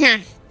shield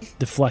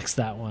deflects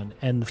that one,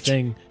 and the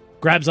thing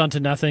grabs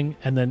onto nothing,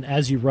 and then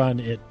as you run,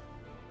 it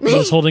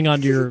was holding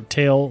onto your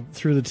tail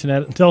through the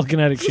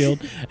telekinetic shield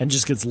and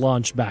just gets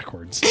launched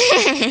backwards.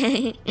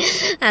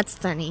 That's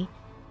funny.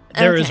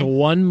 There is Okay.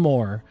 one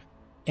more,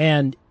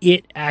 and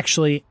it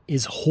actually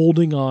is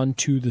holding on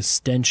to the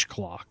stench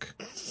clock.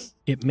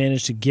 It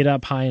managed to get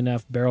up high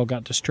enough. Beryl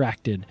got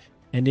distracted,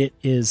 and it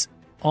is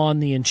on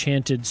the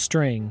enchanted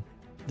string.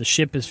 The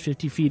ship is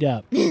 50 feet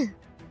up,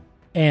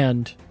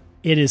 and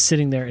it is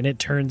sitting there, and it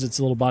turns its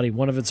little body.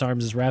 One of its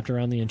arms is wrapped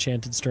around the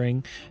enchanted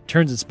string,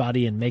 turns its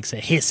body, and makes a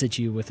hiss at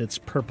you with its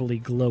purpley,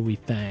 glowy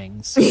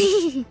fangs.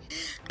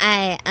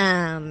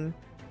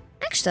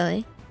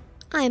 Actually,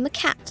 I'm a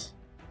cat.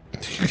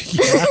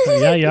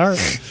 yeah, you are.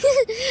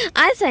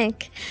 I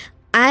think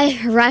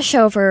I rush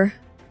over.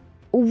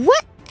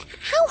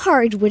 How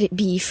hard would it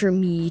be for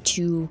me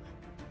to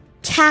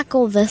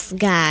tackle this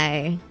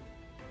guy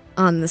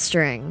on the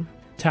string?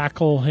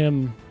 Tackle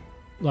him,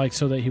 like,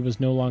 so that he was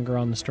no longer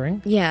on the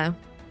string? Yeah.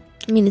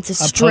 I mean, it's a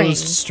string.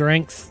 Opposed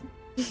strength,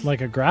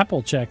 like a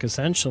grapple check,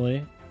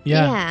 essentially.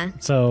 Yeah.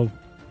 So,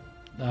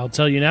 I'll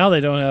tell you now, they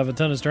don't have a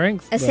ton of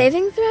strength. A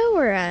saving throw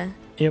or a...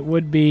 It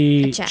would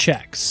be A check.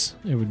 checks.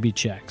 It would be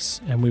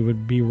checks, and we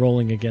would be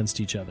rolling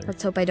against each other.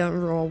 Let's hope I don't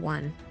roll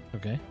 1.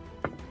 Okay.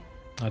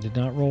 I did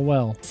not roll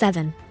well.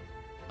 7.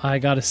 I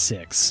got a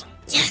 6.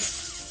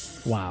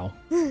 Yes! Wow.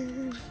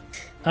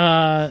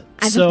 have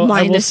So a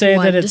I will say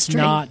 -1 that to it's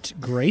strength. not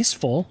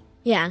graceful,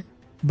 Yeah.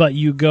 but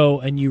you go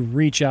and you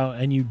reach out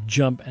and you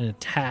jump and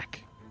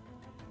attack,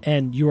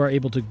 and you are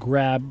able to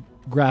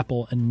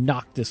grapple, and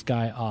knock this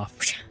guy off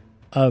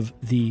of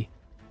the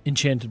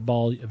enchanted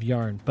ball of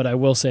yarn. But I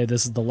will say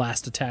this is the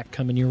last attack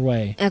coming your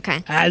way.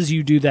 Okay. As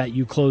you do that,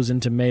 you close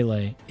into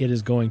melee. It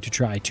is going to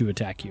try to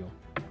attack you.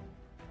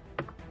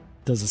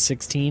 Does a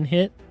 16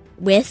 hit?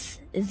 With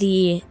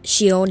the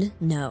shield,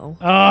 no.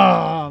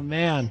 Oh,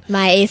 man.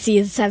 My AC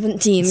is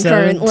 17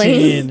 currently.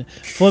 17.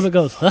 Flibit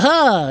goes,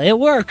 ha! It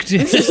worked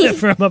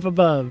from up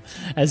above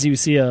as you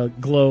see a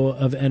glow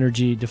of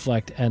energy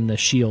deflect and the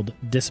shield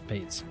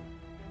dissipates.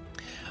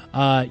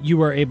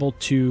 You are able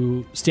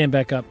to stand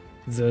back up,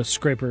 the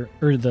scraper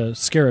or the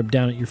scarab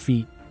down at your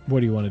feet.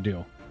 What do you want to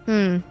do?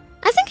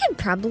 I think I'd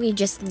probably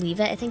just leave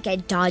it. I think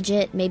I'd dodge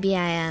it. Maybe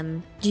I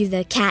do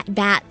the cat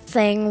bat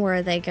thing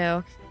where they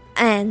go,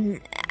 and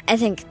I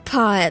think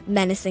paw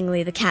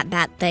menacingly the cat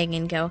bat thing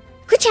and go,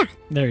 "Hoocha!"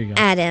 There you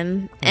go. at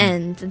him,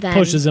 and then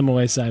Pushes him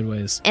away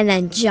sideways. and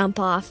then jump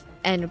off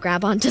and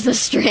grab onto the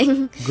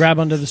string. Grab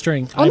onto the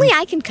string. Only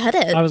I can cut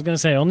it. I was going to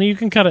say, only you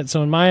can cut it.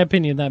 So in my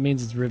opinion, that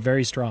means it's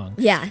very strong.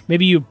 Yeah.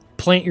 Maybe you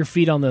plant your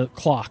feet on the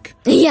clock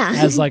Yeah.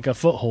 as like a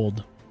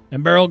foothold.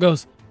 And Beryl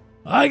goes,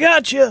 I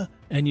got you.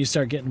 And you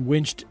start getting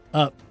winched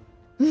up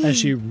as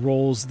she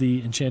rolls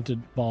the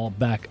enchanted ball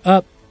back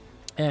up.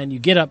 And you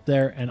get up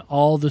there, and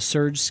all the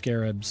Surge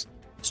Scarabs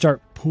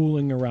start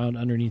pooling around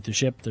underneath the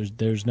ship.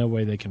 There's no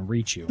way they can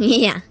reach you.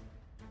 Yeah.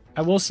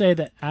 I will say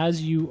that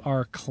as you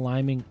are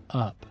climbing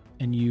up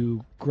and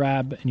you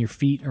grab and your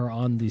feet are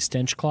on the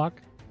stench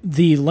clock,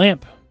 the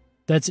lamp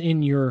that's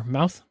in your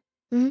mouth,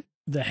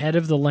 the head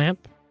of the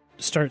lamp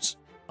starts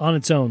on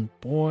its own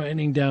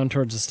pointing down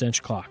towards the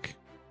stench clock.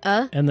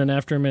 And then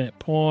after a minute,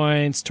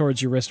 points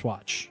towards your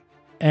wristwatch.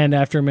 And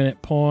after a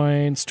minute,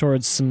 points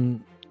towards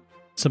some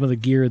of the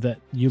gear that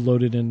you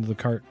loaded into the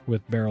cart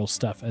with Beryl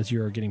stuff as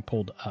you are getting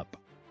pulled up.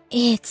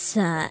 It's,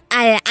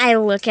 I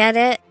look at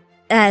it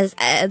as,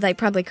 like,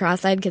 probably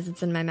cross-eyed because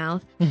it's in my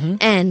mouth,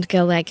 and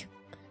go, like,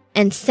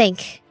 and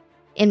think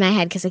in my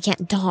head because I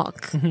can't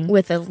talk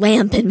with a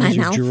lamp in my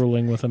mouth. You're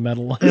drooling with a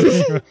metal lamp in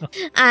your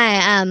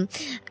mouth.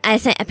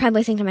 I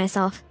probably think to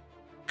myself,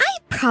 I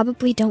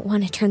probably don't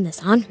want to turn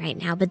this on right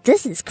now, but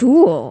this is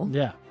cool.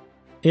 Yeah,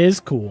 it is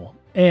cool.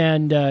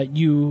 And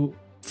you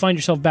find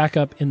yourself back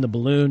up in the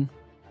balloon.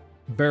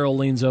 Beryl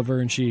leans over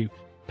and she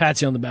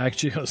pats you on the back.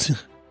 She goes,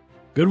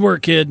 "Good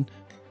work, kid."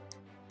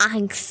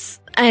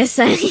 Thanks, I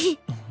say.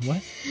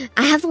 What?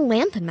 I have a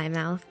lamp in my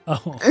mouth.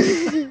 Oh.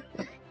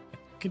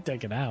 Could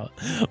take it out.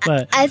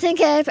 But I think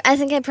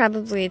I'd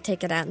probably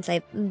take it out and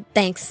say,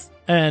 thanks.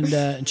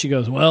 And she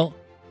goes, "Well,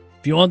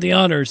 if you want the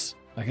honors,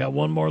 I got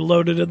one more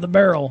loaded in the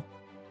barrel."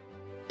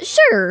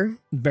 Sure.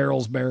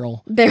 Barrel's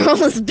barrel.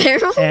 Barrel's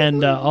barrel.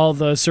 And all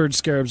the Surge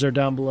Scarabs are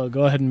down below.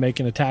 Go ahead and make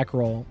an attack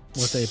roll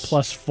with a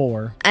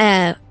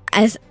 +4.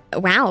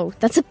 Wow,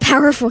 that's a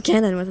powerful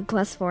cannon with a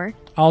 +4.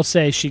 I'll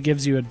say she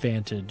gives you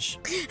advantage.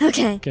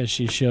 Okay. Because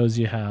she shows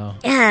you how.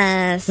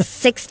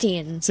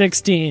 16.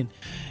 16.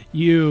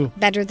 You...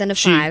 Better than a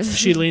 5.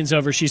 She leans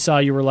over. She saw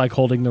you were like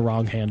holding the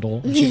wrong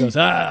handle. And she goes,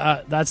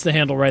 that's the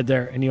handle right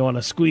there. And you want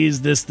to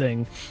squeeze this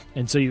thing.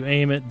 And so you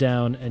aim it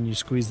down and you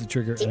squeeze the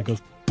trigger and it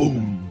goes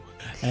boom.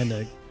 And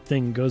the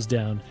thing goes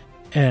down.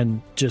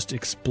 And just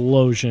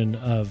explosion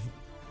of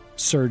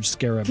Surge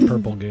Scarab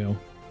purple goo.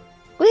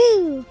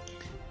 Woo!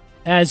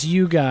 As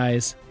you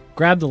guys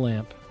grab the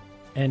lamp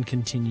and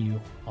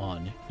continue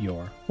on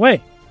your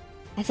way.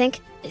 I think,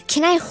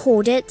 can I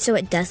hold it so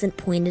it doesn't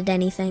point at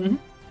anything?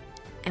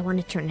 I want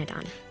to turn it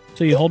on.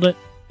 So you hold it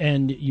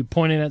and you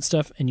point it at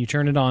stuff and you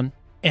turn it on.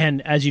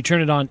 And as you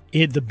turn it on,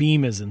 the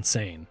beam is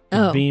insane.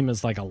 The beam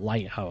is like a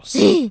lighthouse.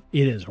 It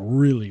is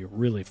really,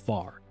 really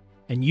far.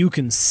 And you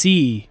can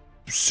see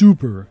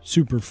super,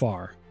 super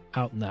far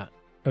out in that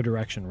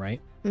direction,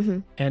 right?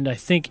 And I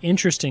think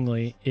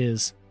interestingly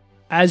is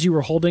as you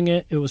were holding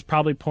it, it was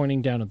probably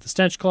pointing down at the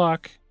stench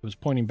clock. It was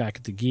pointing back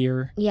at the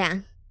gear. Yeah.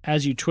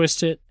 As you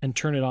twist it and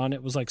turn it on,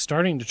 it was like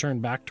starting to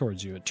turn back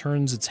towards you. It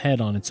turns its head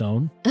on its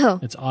own.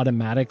 It's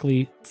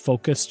automatically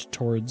focused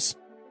towards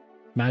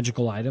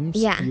magical items.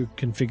 Yeah. You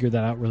can figure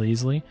that out really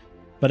easily.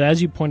 But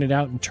as you point it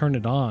out and turn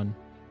it on,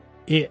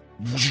 it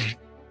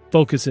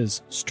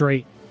focuses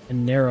straight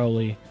and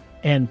narrowly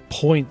and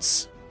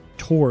points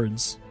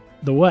towards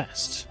the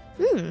west.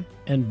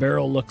 And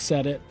Beryl looks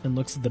at it and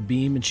looks at the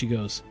beam and she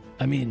goes,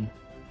 I mean,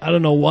 I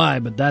don't know why,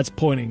 but that's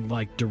pointing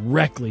like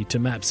directly to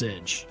map's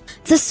edge.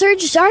 The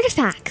Surge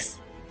artifacts.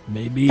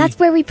 Maybe. That's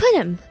where we put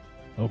him.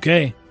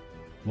 Okay.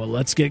 Well,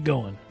 let's get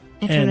going.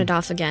 I turn it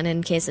off again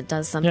in case it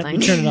does something. Yeah, you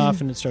turn it off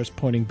and it starts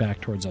pointing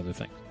back towards other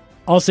things.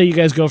 I'll say you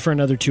guys go for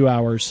another 2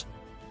 hours.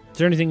 Is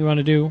there anything you want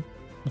to do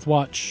with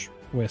watch,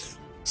 with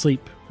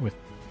sleep, with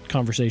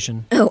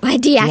conversation? Oh, I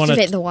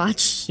deactivate the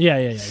watch. Yeah.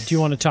 Do you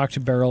want to talk to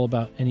Beryl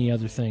about any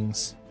other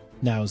things?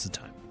 Now is the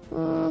time.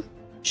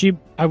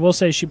 I will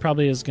say she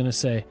probably is going to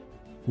say,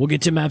 we'll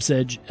get to map's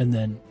edge, and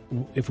then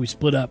if we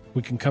split up,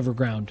 we can cover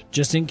ground.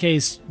 Just in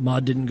case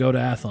Maud didn't go to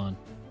Athon.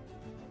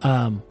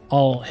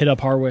 I'll hit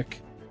up Harwick,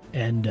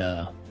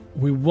 and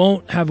we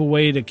won't have a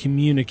way to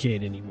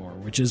communicate anymore,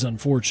 which is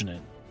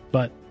unfortunate.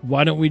 But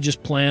why don't we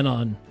just plan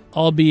on,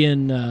 I'll be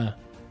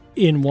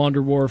in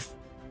Wander Wharf,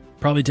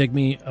 probably take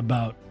me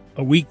about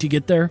a week to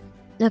get there.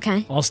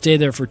 Okay. I'll stay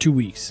there for 2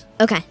 weeks.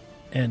 Okay.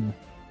 And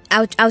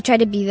I'll try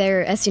to be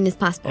there as soon as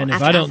possible. And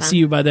if I don't see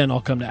you by then,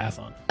 I'll come to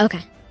Athon. Okay.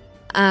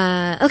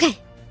 Okay.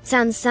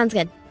 Sounds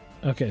good.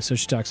 Okay, so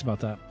she talks about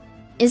that.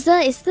 Is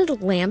the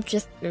lamp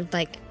just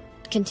like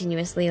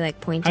continuously like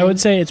pointing? I would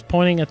say it's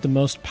pointing at the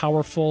most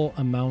powerful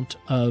amount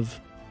of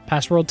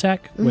password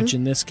tech, which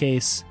in this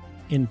case,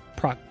 in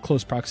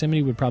close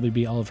proximity, would probably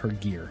be all of her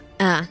gear.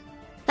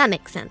 That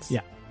makes sense.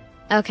 Yeah.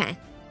 Okay.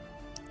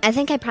 I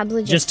think I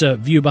probably just a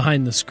view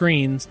behind the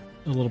screens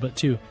a little bit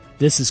too.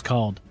 This is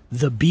called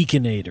the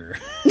Beaconator.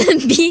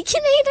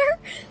 The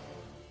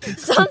Beaconator?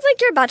 Sounds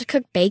like you're about to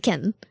cook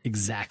bacon.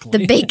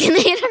 Exactly. The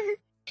Baconator.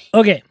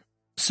 Okay.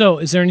 So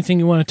is there anything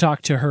you want to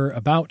talk to her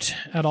about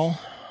at all?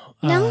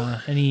 No.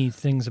 Any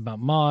things about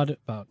Maud,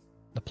 about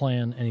the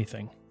plan,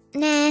 anything?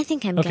 Nah, I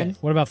think I'm good. Okay.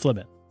 What about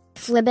Flibbit?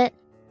 Flibbit,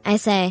 I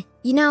say,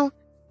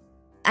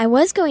 I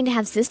was going to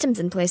have systems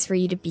in place for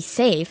you to be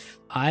safe.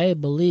 I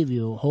believe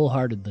you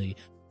wholeheartedly.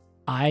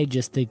 I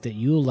just think that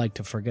you like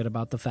to forget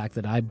about the fact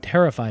that I'm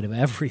terrified of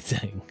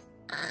everything.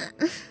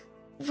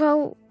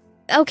 Well,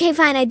 okay,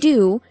 fine, I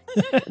do.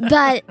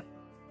 But,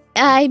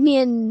 I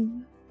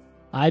mean,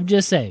 I'm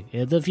just saying,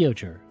 in the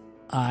future,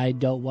 I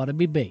don't want to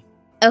be bait.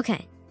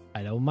 Okay.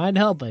 I don't mind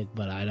helping,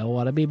 but I don't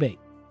want to be bait.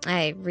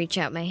 I reach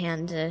out my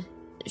hand to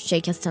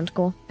shake his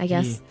tentacle, I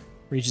guess. He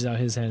reaches out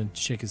his hand and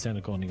shakes his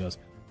tentacle, and he goes,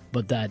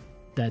 but that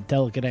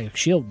telekinetic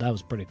shield, that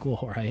was pretty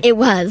cool, right? It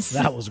was.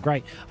 That was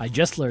great. I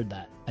just learned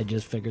that. I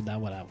just figured that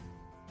one out.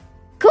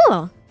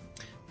 Cool.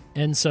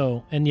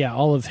 And yeah,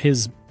 all of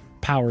his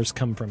powers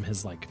come from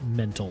his, like,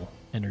 mental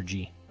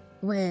energy.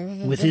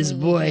 With his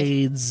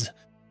blades.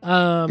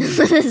 With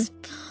his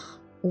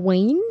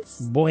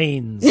Wains?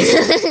 Bwains.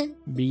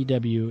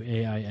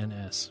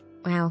 Bwains.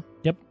 Wow.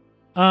 Yep.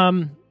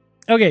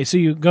 Okay, so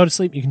you go to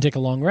sleep. You can take a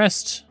long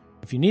rest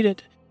if you need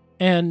it.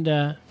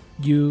 And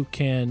you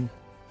can...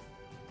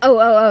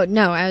 Oh,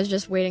 no, I was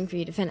just waiting for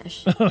you to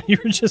finish. Oh, you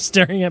were just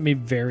staring at me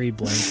very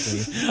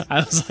blankly. I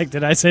was like,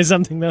 did I say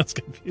something that was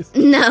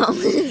confusing? No.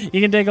 You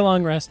can take a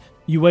long rest.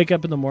 You wake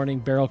up in the morning.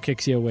 Beryl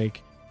kicks you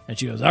awake. And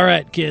she goes, all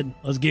right, kid,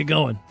 let's get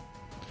going.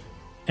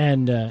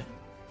 And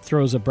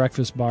throws a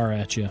breakfast bar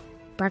at you.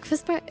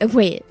 Breakfast bar?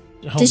 Wait.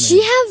 Homemade. Does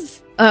she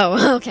have...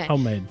 Oh, okay.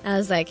 Homemade. I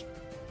was like,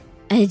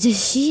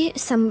 does she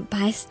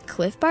buy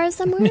Cliff Bars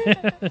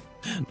somewhere?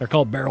 They're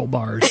called barrel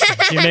bars.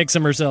 She makes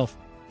them herself.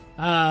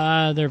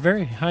 They're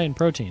very high in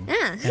protein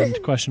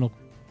and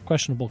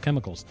questionable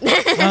chemicals.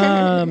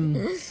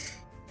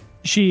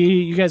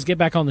 You guys get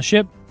back on the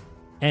ship,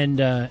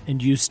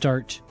 and you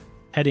start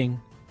heading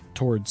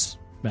towards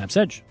Map's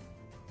Edge.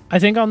 I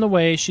think on the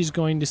way she's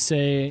going to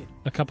say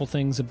a couple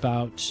things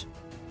about,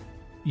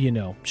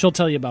 she'll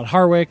tell you about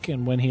Harwick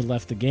and when he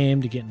left the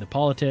game to get into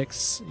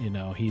politics.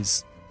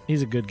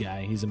 He's a good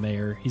guy. He's a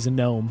mayor. He's a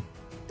gnome.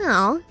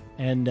 Oh.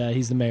 And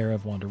he's the mayor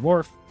of Wander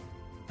Wharf.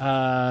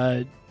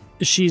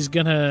 She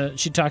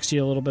talks to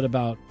you a little bit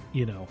about,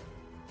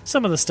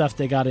 some of the stuff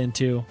they got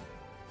into,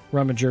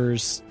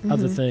 rummagers,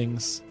 other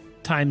things,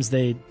 times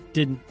they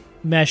didn't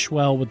mesh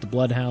well with the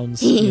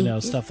bloodhounds,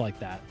 stuff like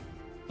that.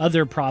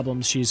 Other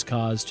problems she's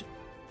caused.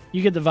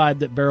 You get the vibe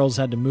that Beryl's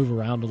had to move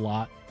around a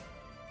lot.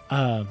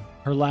 Her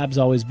lab's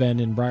always been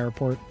in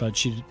Briarport, but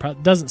she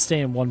doesn't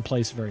stay in one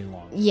place very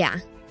long. Yeah.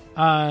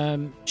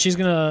 She's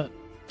going to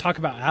talk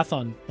about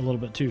Athon a little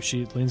bit, too.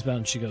 She leans back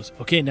and she goes,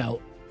 okay, now,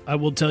 I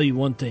will tell you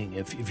one thing.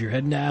 If you're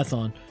heading to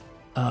Athon,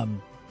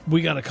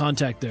 we got a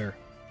contact there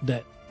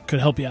that could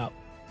help you out.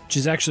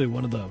 She's actually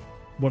one of the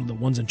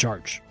ones in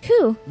charge.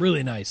 Who?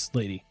 Really nice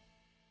lady.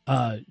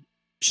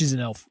 She's an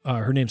elf.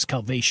 Her name's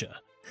Calvacia.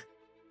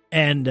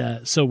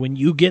 And so when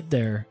you get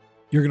there,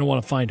 you're going to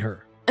want to find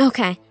her.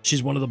 Okay.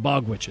 She's one of the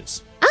bog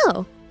witches.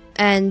 Oh.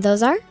 And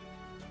those are?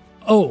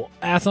 Oh,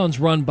 Athon's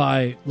run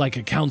by like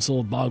a council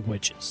of bog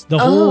witches. The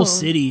whole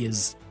city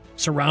is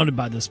surrounded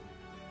by this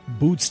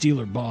boot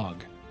stealer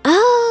bog.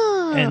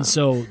 Oh. And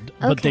so,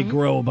 but they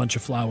grow a bunch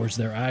of flowers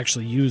there. I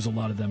actually use a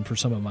lot of them for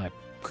some of my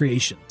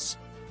creations.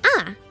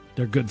 Ah.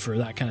 They're good for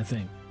that kind of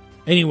thing.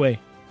 Anyway,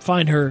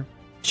 find her.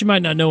 She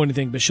might not know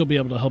anything, but she'll be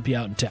able to help you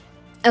out in town.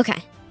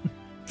 Okay.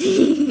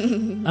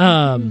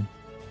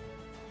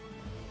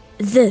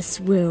 This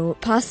will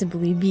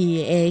possibly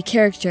be a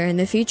character in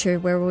the future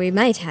where we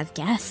might have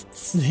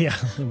guests. Yeah,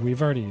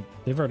 they've already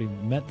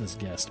met this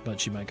guest, but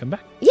she might come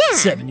back. Yeah.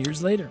 7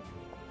 years later.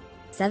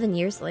 7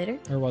 years later?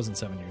 Or it wasn't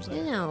 7 years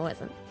later. No, it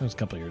wasn't. It was a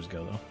couple years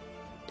ago, though.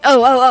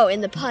 Oh,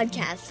 in the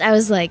podcast. I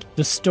was like...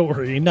 The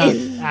story, not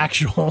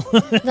actual.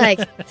 Like,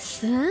 It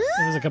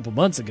was a couple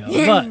months ago,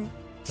 but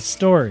the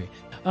story.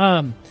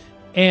 And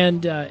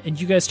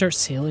you guys start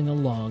sailing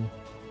along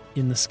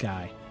in the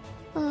sky.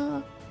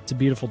 It's a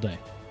beautiful day.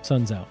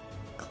 Sun's out.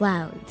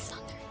 Clouds.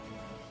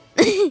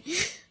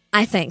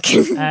 I think.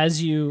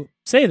 As you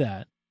say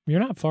that, you're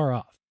not far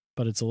off,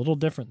 but it's a little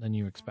different than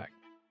you expect.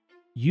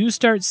 You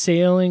start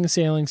sailing,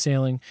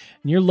 and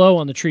you're low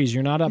on the trees.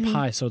 You're not up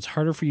high, so it's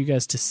harder for you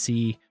guys to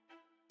see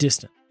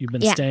distant. You've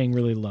been staying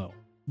really low.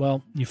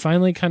 Well, you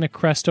finally kind of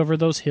crest over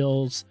those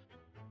hills.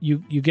 You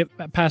get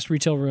past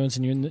Retail Ruins,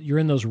 and you're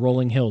in those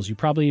rolling hills. You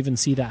probably even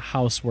see that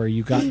house where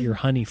you got your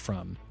honey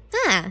from.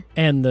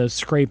 And the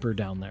scraper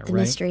down there, the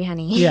right? Mystery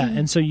honey. Yeah,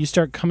 and so you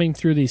start coming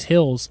through these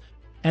hills,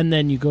 and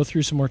then you go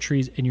through some more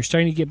trees, and you're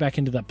starting to get back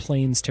into that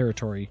plains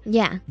territory.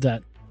 Yeah.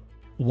 That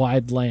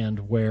wide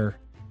land where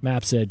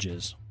Map's Edge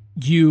is.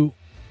 You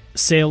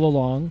sail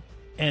along,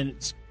 and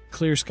it's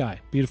clear sky.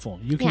 Beautiful.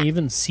 You can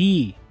even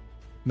see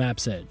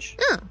Map's Edge.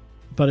 Oh.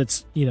 But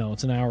it's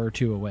an hour or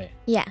two away.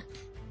 Yeah.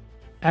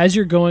 As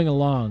you're going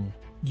along,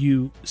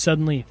 you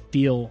suddenly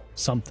feel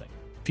something.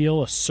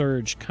 Feel a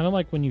surge, kind of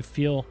like when you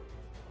feel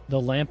the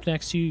lamp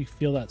next to you, you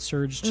feel that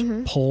surged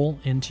pull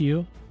into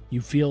you.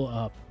 You feel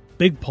a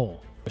big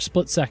pull, a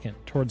split second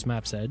towards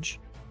Map's Edge.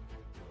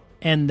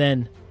 And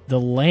then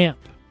the lamp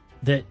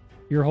that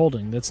you're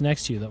holding that's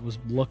next to you that was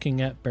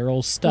looking at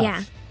Beryl's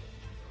stuff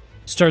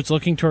starts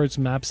looking towards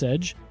Map's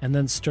Edge and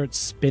then starts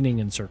spinning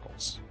in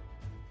circles.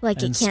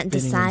 Like it can't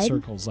decide? Spinning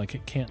in circles, like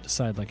it can't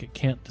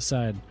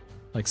decide,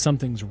 like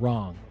something's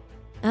wrong.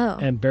 Oh.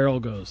 And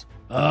Beryl goes,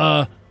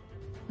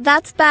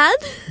 That's bad?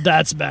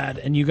 That's bad.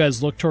 And you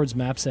guys look towards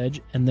Map's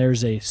Edge, and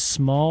there's a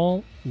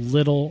small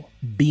little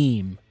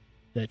beam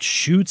that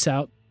shoots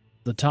out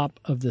the top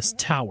of this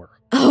tower.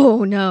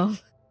 Oh, no.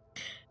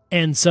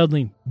 And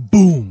suddenly,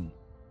 boom,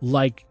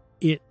 like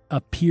it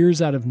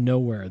appears out of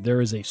nowhere.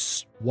 There is a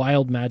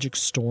wild magic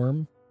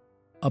storm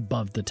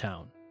above the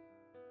town.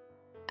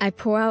 I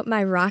pull out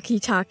my Rocky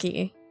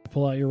Talkie.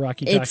 Pull out your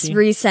Rocky Talkie. It's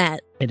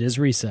reset. It is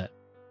reset.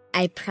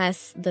 I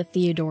press the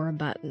Theodora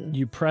button.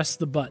 You press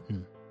the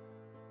button.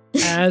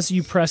 As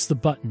you press the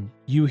button,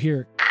 you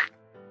hear...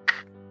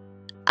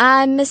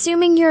 I'm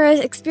assuming your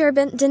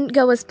experiment didn't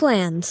go as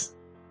planned.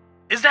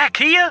 Is that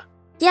Kia?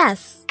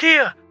 Yes.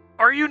 Kia,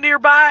 are you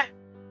nearby?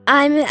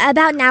 I'm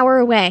about an hour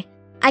away.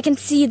 I can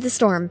see the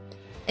storm.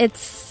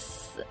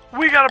 It's...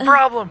 We got a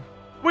problem.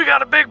 We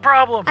got a big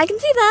problem. I can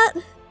see that.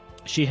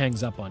 She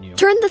hangs up on you.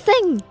 Turn the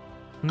thing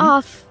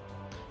off.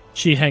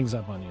 She hangs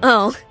up on you.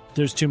 Oh.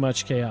 There's too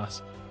much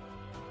chaos.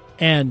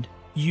 And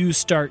you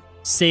start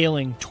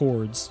sailing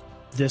towards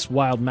this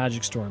wild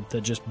magic storm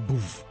that just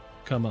boof,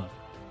 come up.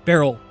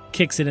 Beryl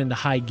kicks it into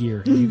high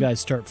gear. And you guys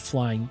start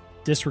flying,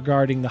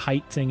 disregarding the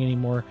height thing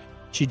anymore.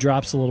 She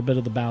drops a little bit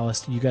of the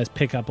ballast. You guys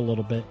pick up a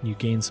little bit and you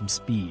gain some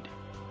speed,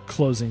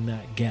 closing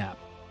that gap.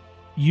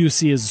 You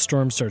see as the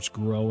storm starts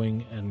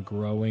growing and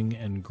growing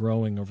and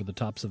growing over the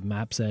tops of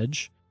Map's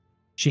Edge.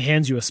 She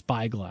hands you a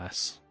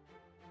spyglass.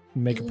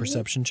 Make a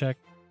perception check.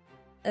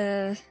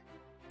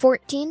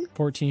 14.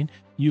 14.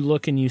 You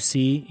look and you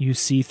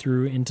see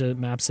through into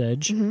Map's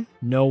Edge. Mm-hmm.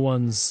 No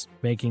one's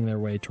making their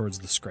way towards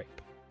the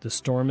scrape. The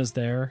storm is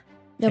there.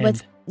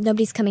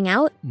 Nobody's coming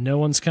out? No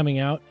one's coming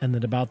out, and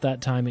then about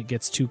that time it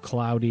gets too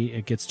cloudy,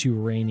 it gets too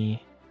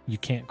rainy. You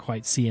can't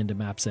quite see into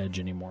Map's Edge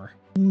anymore.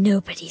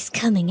 Nobody's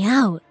coming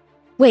out.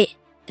 Wait,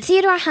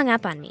 Theodore hung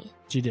up on me.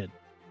 She did.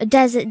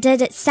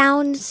 Did it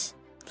sound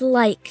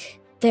like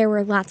there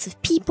were lots of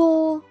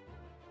people?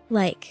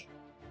 Like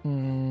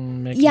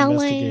Make yelling.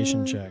 an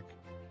investigation check.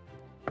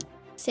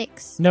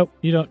 6. Nope,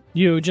 you don't.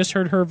 You just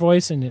heard her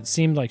voice, and it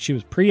seemed like she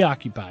was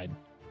preoccupied.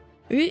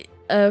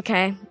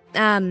 Okay.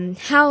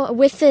 How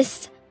with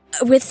this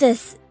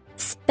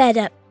sped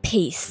up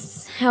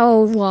pace, how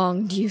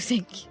long do you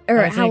think,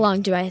 how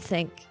long do I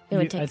think it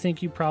would take? I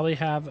think you probably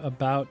have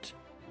about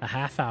a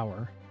half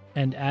hour,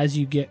 and as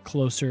you get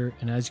closer,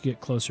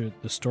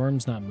 the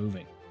storm's not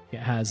moving. It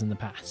has in the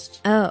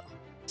past. Oh.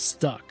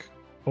 Stuck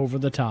over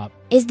the top.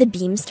 Is the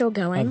beam still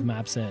going? Of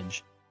Map's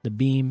Edge. The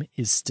beam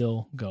is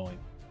still going.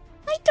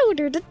 I told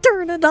her to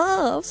turn it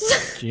off.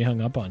 She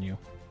hung up on you.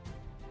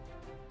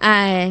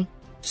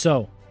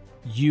 So,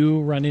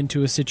 you run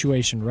into a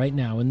situation right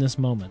now in this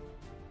moment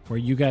where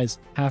you guys,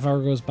 half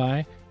hour goes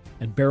by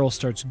and Beryl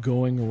starts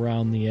going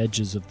around the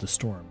edges of the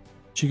storm.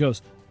 She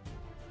goes,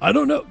 I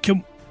don't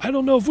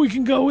know if we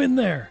can go in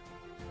there.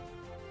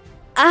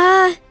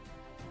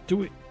 Do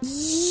we?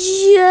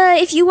 Yeah,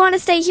 if you want to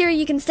stay here,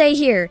 you can stay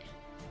here.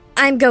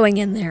 I'm going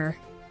in there.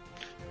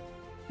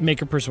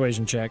 Make a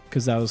persuasion check,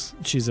 because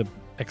she's a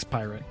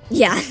ex-pirate.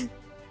 Yeah.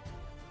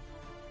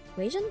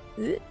 Persuasion?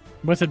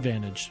 With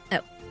advantage. Oh.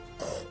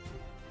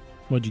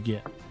 What'd you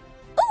get?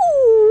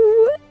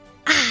 Ooh!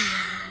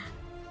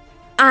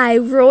 I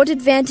rolled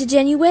advantage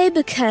anyway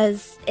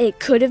because it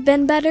could have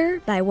been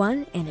better by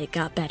 1, and it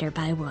got better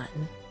by 1.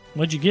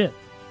 What'd you get?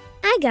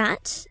 I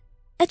got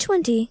a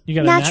 20. You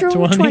got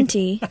natural a nat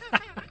 20.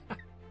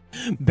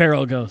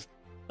 Beryl goes,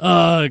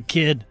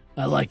 kid,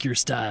 I like your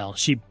style.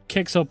 She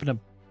kicks open a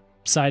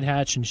side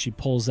hatch and she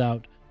pulls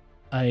out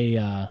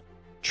a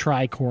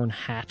tricorn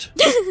hat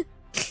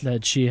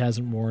that she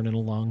hasn't worn in a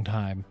long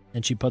time,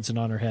 and she puts it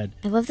on her head.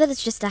 I love that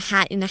it's just a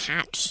hat in a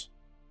hatch.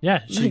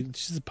 Yeah,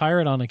 she's a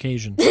pirate on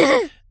occasion.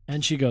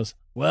 And she goes,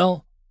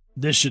 well,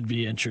 this should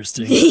be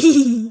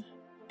interesting.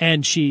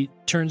 And she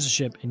turns the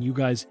ship, and you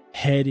guys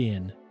head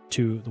in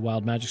to the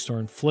wild magic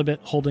storm. Flibbit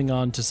holding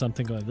on to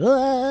something going,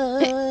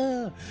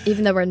 ah!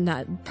 Even though we're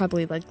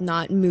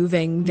not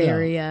moving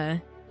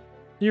very,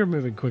 You're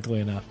moving quickly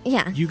enough.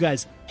 Yeah. You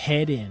guys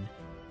head in,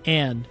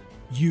 and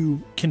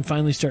you can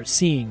finally start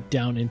seeing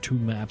down into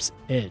Map's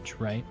Edge,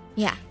 right?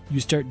 Yeah. You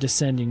start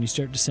descending, you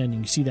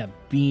see that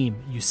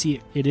beam, you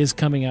see it is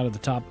coming out of the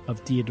top of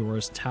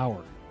Theodora's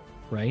tower,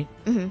 right?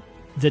 Mm-hmm.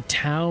 The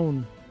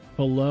town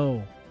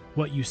below,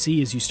 what you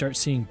see is you start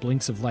seeing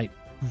blinks of light,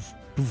 boof,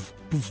 boof,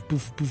 boof,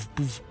 boof, boof,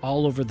 boof,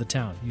 all over the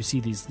town. You see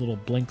these little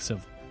blinks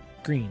of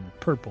green,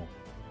 purple,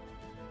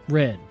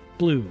 red,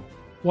 blue,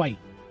 white,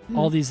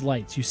 all these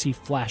lights. You see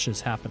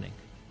flashes happening.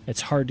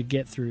 It's hard to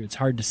get through, it's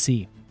hard to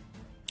see.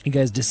 You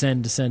guys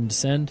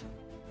descend,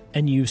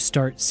 and you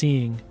start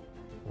seeing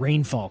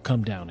rainfall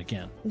come down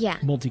again. Yeah.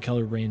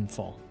 Multicolored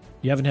rainfall.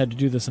 You haven't had to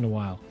do this in a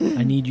while.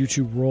 I need you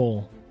to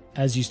roll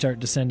as you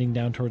start descending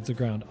down towards the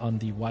ground on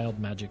the wild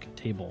magic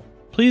table.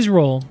 Please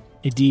roll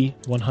a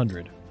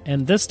D100.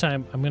 And this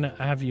time, I'm going to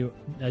have you...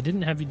 I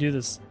didn't have you do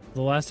this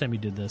the last time you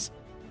did this.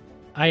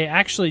 I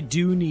actually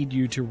do need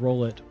you to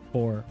roll it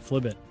for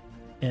Flibbit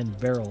and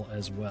Beryl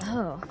as well.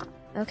 Oh,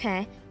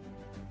 okay.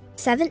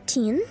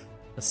 17.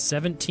 A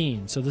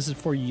 17. So this is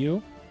for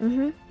you?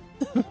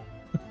 Mm-hmm.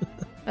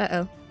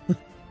 Uh-oh.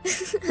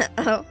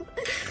 Oh.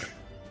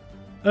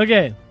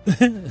 Okay.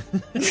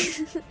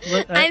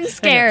 I'm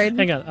scared.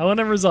 Hang on. I want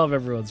to resolve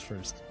everyone's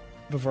first.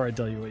 before I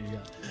tell you what you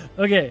got.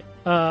 Okay,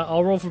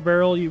 I'll roll for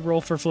Beryl. You roll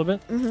for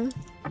Flibbit. Mm-hmm.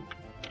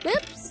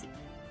 Whoops.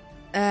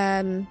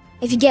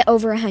 If you get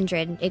over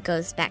 100, it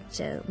goes back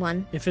to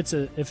 1. If it's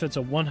a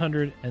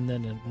 100 and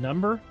then a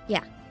number,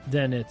 Yeah.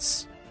 then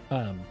it's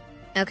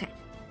Okay.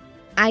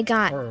 I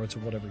got... or it's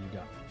whatever you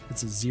got.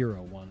 It's a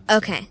 0, 1.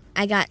 Okay.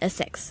 I got a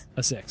 6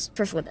 A 6.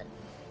 for Flibbit.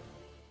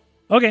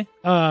 Okay.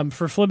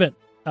 For Flibbit,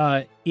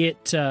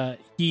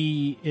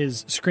 he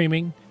is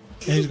screaming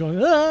and he's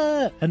going,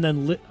 ah! And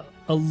then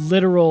a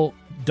literal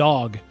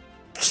dog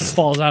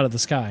falls out of the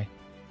sky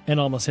and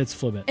almost hits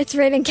Flibbit. It's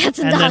raining cats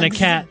and dogs. And then a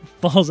cat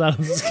falls out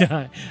of the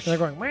sky. And they're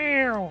going,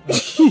 meow.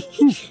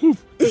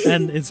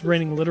 And it's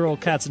raining literal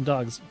cats and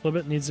dogs.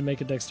 Flibbit needs to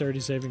make a dexterity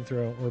saving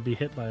throw or be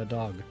hit by a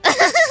dog.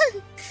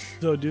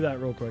 So do that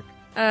real quick.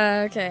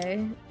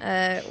 Okay.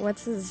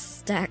 What's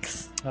his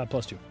dex?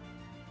 +2.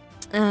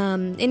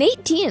 An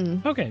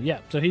 18. Okay, yeah.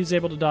 So he's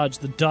able to dodge.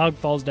 The dog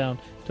falls down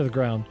to the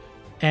ground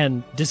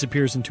and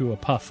disappears into a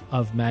puff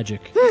of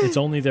magic. It's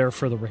only there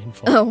for the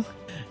rainfall.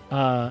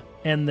 Oh.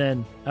 And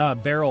then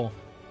Beryl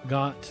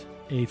got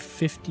a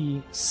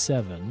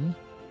 57.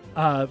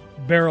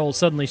 Beryl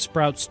suddenly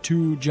sprouts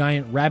 2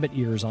 giant rabbit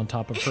ears on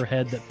top of her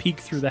head that peek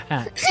through the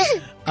hat,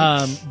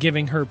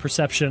 giving her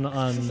perception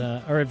on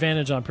or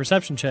advantage on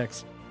perception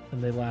checks,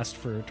 and they last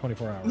for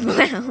 24 hours.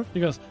 Wow. She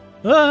goes,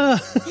 ah!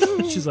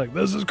 She's like,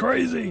 this is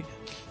crazy.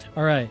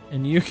 All right,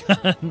 and you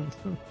got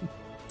 17.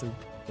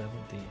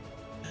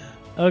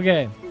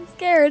 Okay.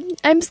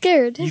 I'm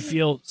scared. You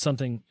feel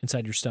something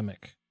inside your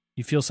stomach.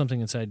 You feel something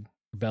inside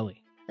your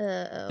belly.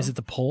 Uh-oh. Is it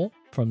the pole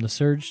from the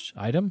surge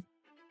item?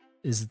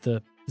 Is it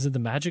the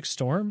magic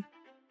storm?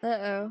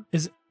 Uh-oh.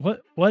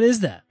 What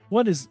is that?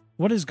 What is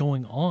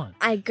going on?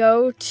 I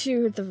go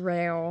to the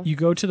rail. You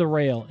go to the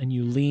rail and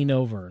you lean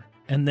over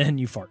and then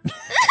you fart. I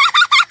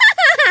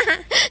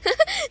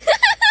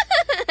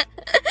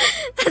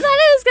thought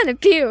I was gonna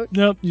puke.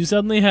 Nope, you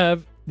suddenly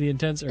have the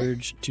intense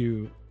urge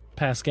to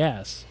pass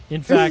gas.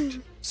 In fact,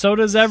 so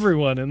does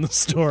everyone in the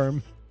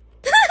storm.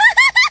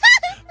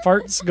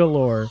 Farts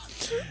galore.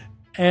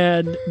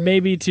 And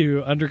maybe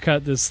to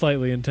undercut this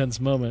slightly intense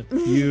moment,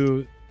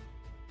 you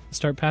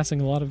start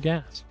passing a lot of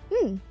gas.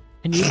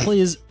 And you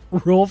please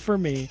roll for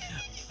me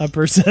a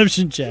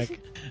perception check.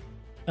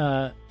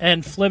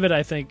 And Flibbit,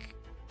 I think,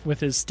 with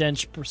his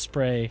stench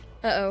spray,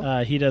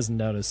 he doesn't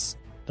notice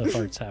the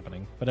farts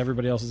happening. But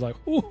everybody else is like,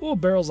 oh,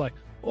 Beryl's like,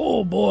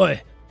 oh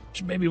boy,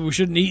 maybe we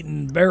shouldn't have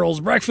eaten Beryl's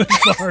breakfast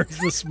bars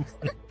this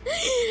morning.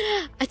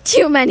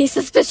 Too many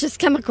suspicious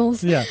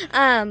chemicals. Yeah.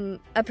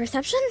 A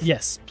perception?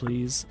 Yes,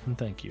 please, and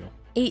thank you.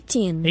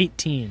 18.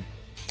 18.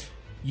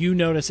 You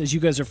notice as you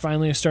guys are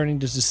finally starting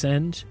to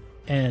descend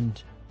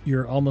and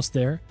you're almost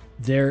there,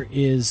 there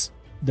is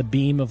the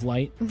beam of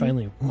light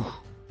finally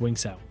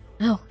winks out.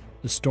 Oh.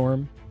 The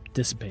storm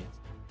dissipates.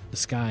 The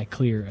sky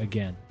clear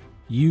again.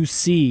 You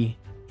see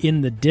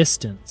in the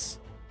distance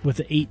with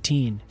the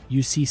 18,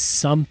 you see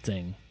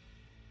something.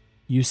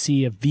 You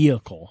see a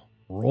vehicle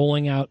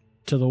rolling out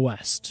to the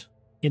west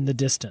in the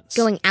distance.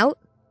 Going out?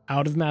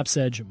 Out of Map's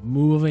Edge,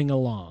 moving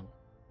along.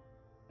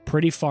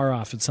 Pretty far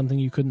off. It's something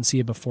you couldn't see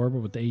it before, but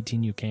with the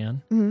 18 you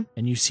can. Mm-hmm.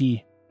 And you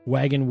see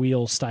wagon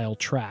wheel style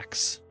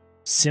tracks.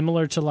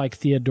 Similar to like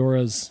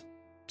Theodora's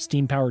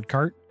steam-powered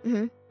cart.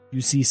 Mm-hmm.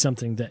 You see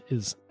something that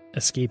is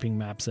escaping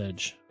Map's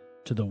Edge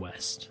to the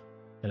west.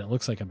 And it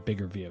looks like a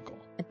bigger vehicle.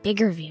 A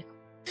bigger vehicle.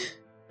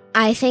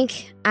 I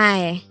think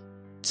I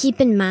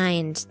keep in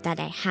mind that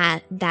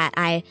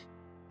I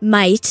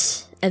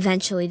might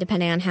eventually,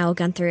 depending on how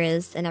Gunther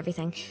is and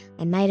everything,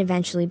 I might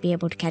eventually be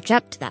able to catch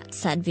up to that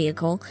said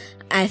vehicle.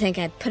 I think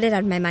I put it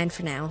out of my mind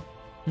for now.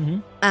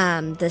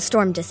 Mm-hmm. The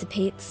storm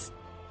dissipates,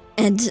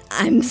 and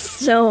I'm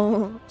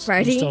still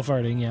farting. You're still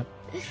farting, yep.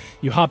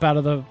 You hop out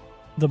of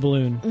the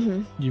balloon.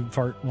 Mm-hmm. You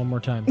fart one more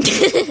time.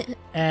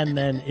 And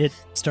then it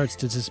starts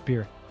to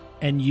disappear.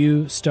 And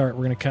you start,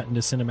 we're going to cut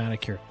into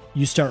cinematic here.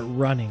 You start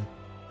running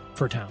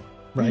for town,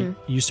 right?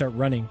 Mm-hmm. You start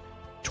running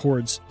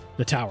towards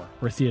the tower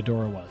where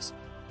Theodora was.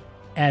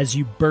 As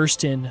you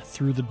burst in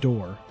through the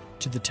door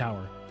to the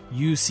tower,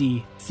 you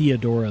see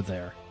Theodora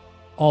there,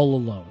 all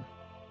alone.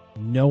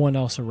 No one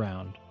else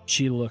around.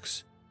 She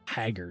looks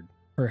haggard.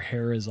 Her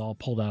hair is all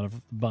pulled out of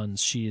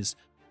buns. She is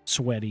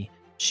sweaty.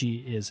 She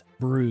is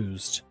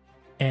bruised.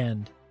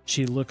 And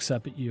she looks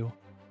up at you,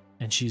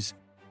 and she's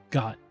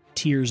got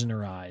tears in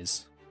her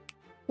eyes.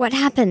 What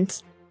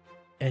happened?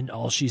 And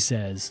all she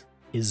says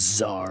is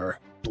Tsar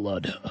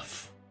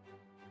Bloodhoof.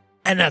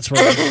 And that's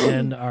where we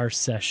end our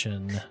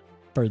session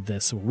for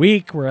this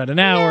week. We're at an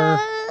hour,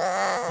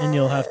 and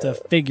you'll have to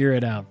figure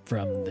it out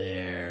from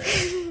there.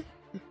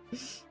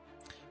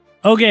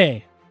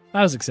 Okay,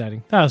 that was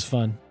exciting. That was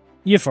fun.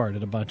 You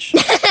farted a bunch.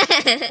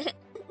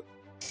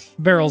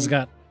 Beryl's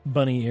got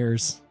bunny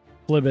ears.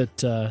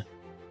 Flibbit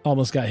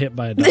almost got hit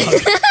by a dog.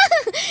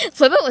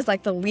 Flibbit was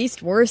like the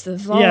least worst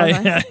of all of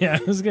us. Yeah,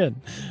 it was good.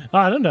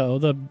 I don't know.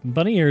 The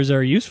bunny ears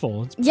are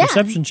useful. It's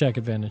perception check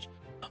advantage.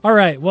 All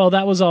right. Well,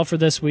 that was all for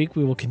this week.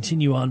 We will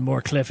continue on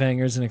more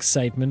cliffhangers and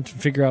excitement,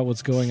 figure out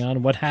what's going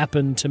on, what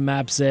happened to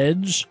Map's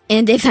Edge.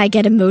 And if I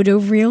get a moto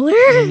wheeler.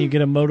 And you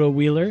get a moto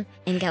wheeler.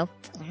 And go.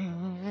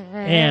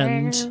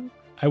 And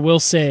I will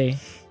say,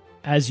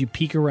 as you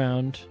peek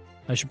around,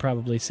 I should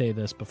probably say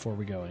this before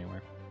we go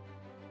anywhere.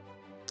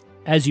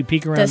 As you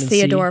peek around Does and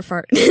Theodora see...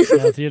 fart?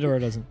 No, Theodora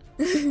doesn't.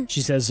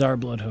 She says Tsar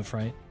Bloodhoof,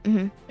 right?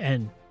 Mm-hmm.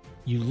 And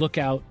you look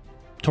out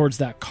towards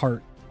that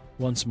cart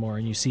once more,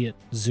 and you see it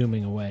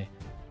zooming away.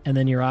 And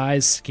then your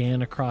eyes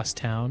scan across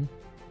town.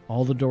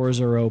 All the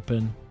doors are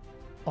open.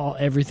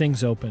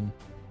 Everything's open.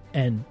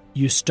 And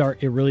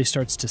it really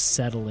starts to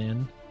settle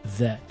in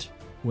that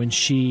when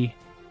she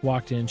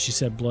walked in, she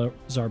said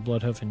Tsar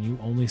Bloodhoof, and you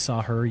only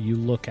saw her. You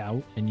look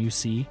out, and you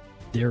see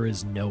there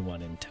is no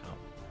one in town.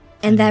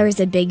 And there is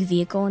a big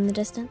vehicle in the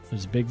distance?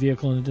 There's a big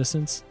vehicle in the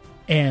distance.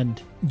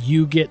 And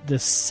you get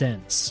this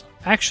sense.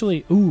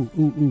 Actually,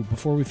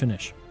 before we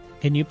finish,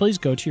 can you please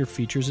go to your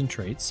features and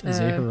traits as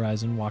a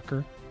Horizon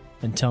Walker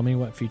and tell me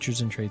what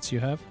features and traits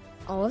you have?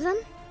 All of them?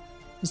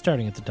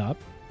 Starting at the top.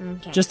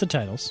 Okay. Just the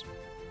titles.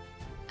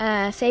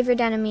 Favorite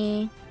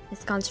enemy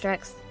is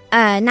Constructs.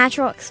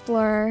 Natural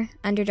Explorer,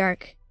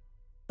 Underdark,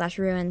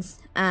 /Ruins.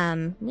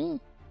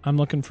 I'm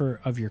looking for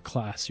of your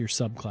class, your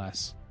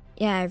subclass.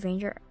 Yeah,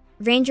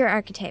 Ranger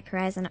Archetype,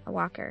 Horizon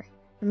Walker.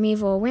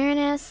 Removal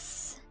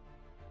Awareness.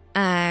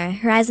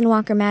 Horizon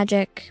Walker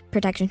Magic,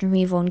 Protection from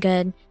Evil and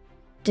Good.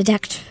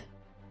 Detect.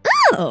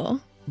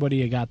 Oh! What do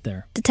you got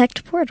there?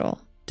 Detect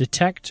Portal.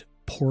 Detect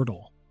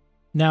Portal.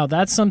 Now,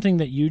 that's something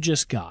that you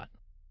just got.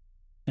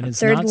 And it's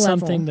Third not level.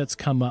 something that's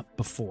come up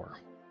before.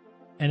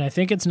 And I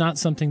think it's not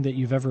something that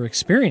you've ever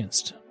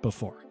experienced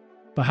before.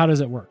 But how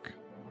does it work?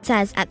 It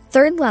says, at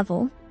 3rd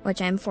level,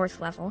 which I'm 4th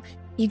level,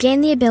 you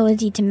gain the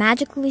ability to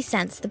magically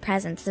sense the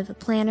presence of a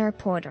planar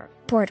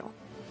portal.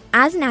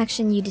 As an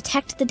action, you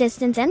detect the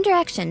distance and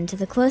direction to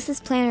the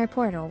closest planar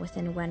portal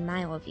within 1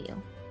 mile of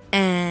you.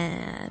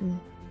 And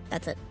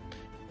that's it.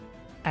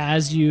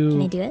 As you...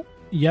 Can I do it?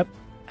 Yep.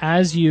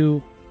 As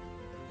you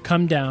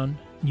come down,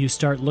 you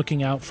start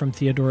looking out from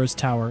Theodora's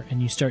tower,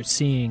 and you start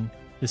seeing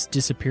this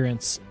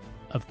disappearance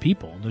of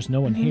people. There's no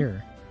one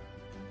here.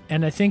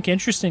 And I think,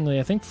 interestingly,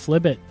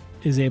 Flibbit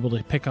is able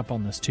to pick up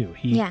on this too.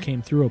 He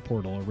came through a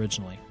portal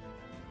originally.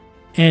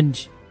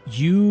 And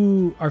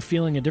you are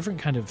feeling a different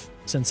kind of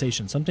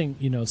sensation. Something,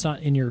 it's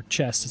not in your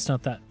chest. It's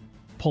not that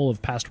pull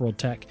of past world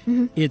tech.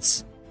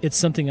 It's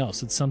something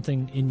else. It's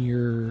something in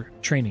your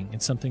training.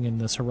 It's something in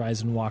this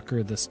Horizon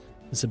Walker, this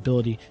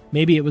ability.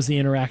 Maybe it was the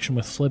interaction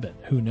with Flibbit.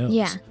 Who knows?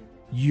 Yeah.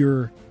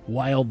 Your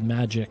wild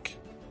magic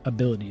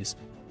abilities.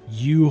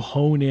 You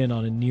hone in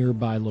on a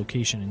nearby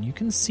location, and you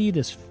can see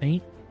this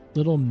faint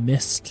little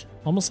mist,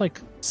 almost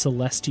like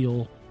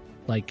celestial,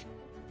 like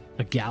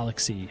a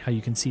galaxy, how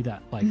you can see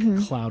that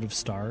cloud of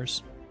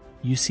stars.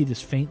 You see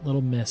this faint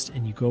little mist,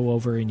 and you go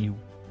over and you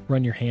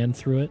run your hand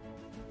through it,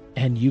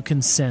 and you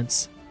can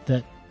sense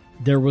that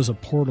there was a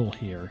portal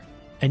here.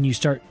 And you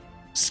start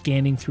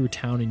scanning through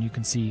town, and you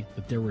can see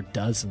that there were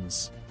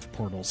dozens of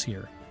portals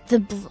here.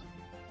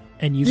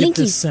 And you get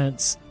this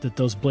sense that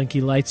those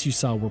blinky lights you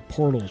saw were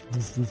portals.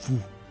 Woof, woof,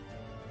 woof.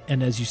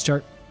 And as you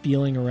start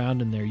feeling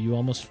around in there, you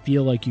almost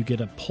feel like you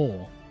get a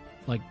pull.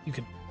 Like you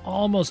can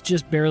almost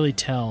just barely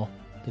tell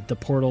that the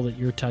portal that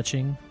you're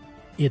touching,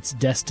 its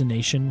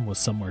destination was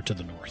somewhere to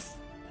the north.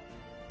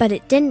 But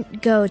it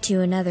didn't go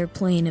to another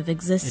plane of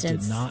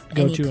existence. It did not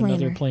go to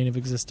another plane of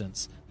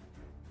existence.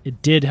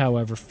 It did,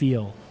 however,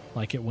 feel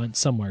like it went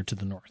somewhere to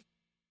the north.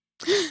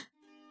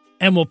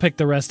 And we'll pick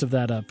the rest of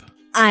that up.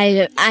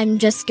 I'm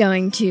just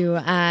going to,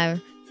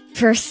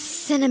 for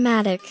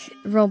cinematic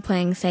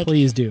role-playing sake,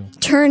 please do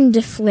turn to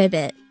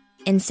Flibbit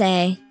and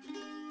say,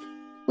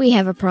 "We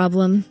have a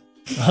problem."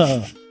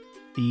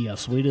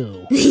 Yes, we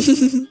do.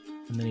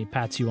 And then he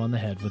pats you on the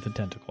head with a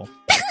tentacle.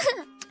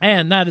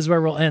 And that is where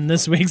we'll end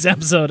this week's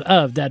episode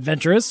of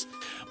Dadventurous.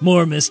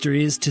 More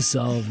mysteries to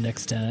solve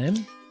next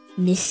time.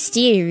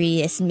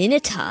 Mysterious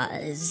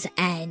minotaurs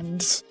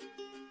and...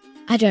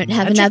 I don't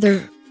have Magic?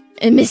 another...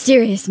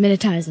 Mysterious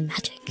minotaurs and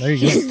magic. There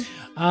you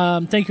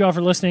go. Thank you all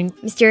for listening.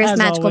 Mysterious As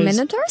magical always,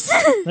 minotaurs?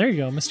 There you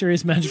go.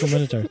 Mysterious magical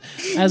minotaurs.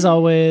 As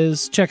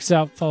always, check us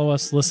out, follow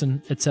us,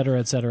 listen, etc.,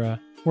 etc.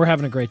 We're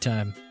having a great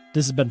time.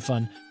 This has been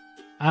fun.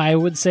 I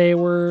would say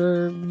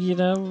we're, I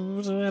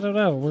don't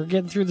know. We're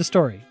getting through the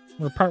story.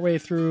 We're partway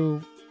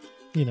through,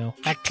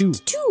 Act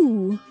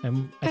 2.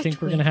 And I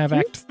think we're going to have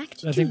I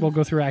think we'll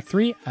go through Act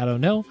 3. I don't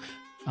know.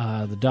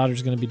 The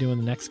daughter's going to be doing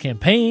the next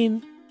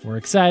campaign. We're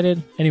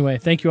excited. Anyway,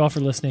 thank you all for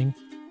listening.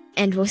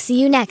 And we'll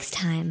see you next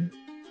time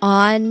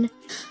on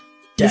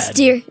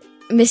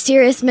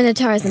Mysterious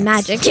Minotaurs and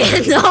Magic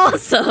and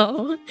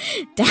also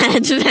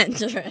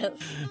Dadventurous.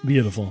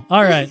 Beautiful.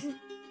 All right.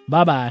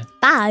 Bye-bye.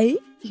 Bye.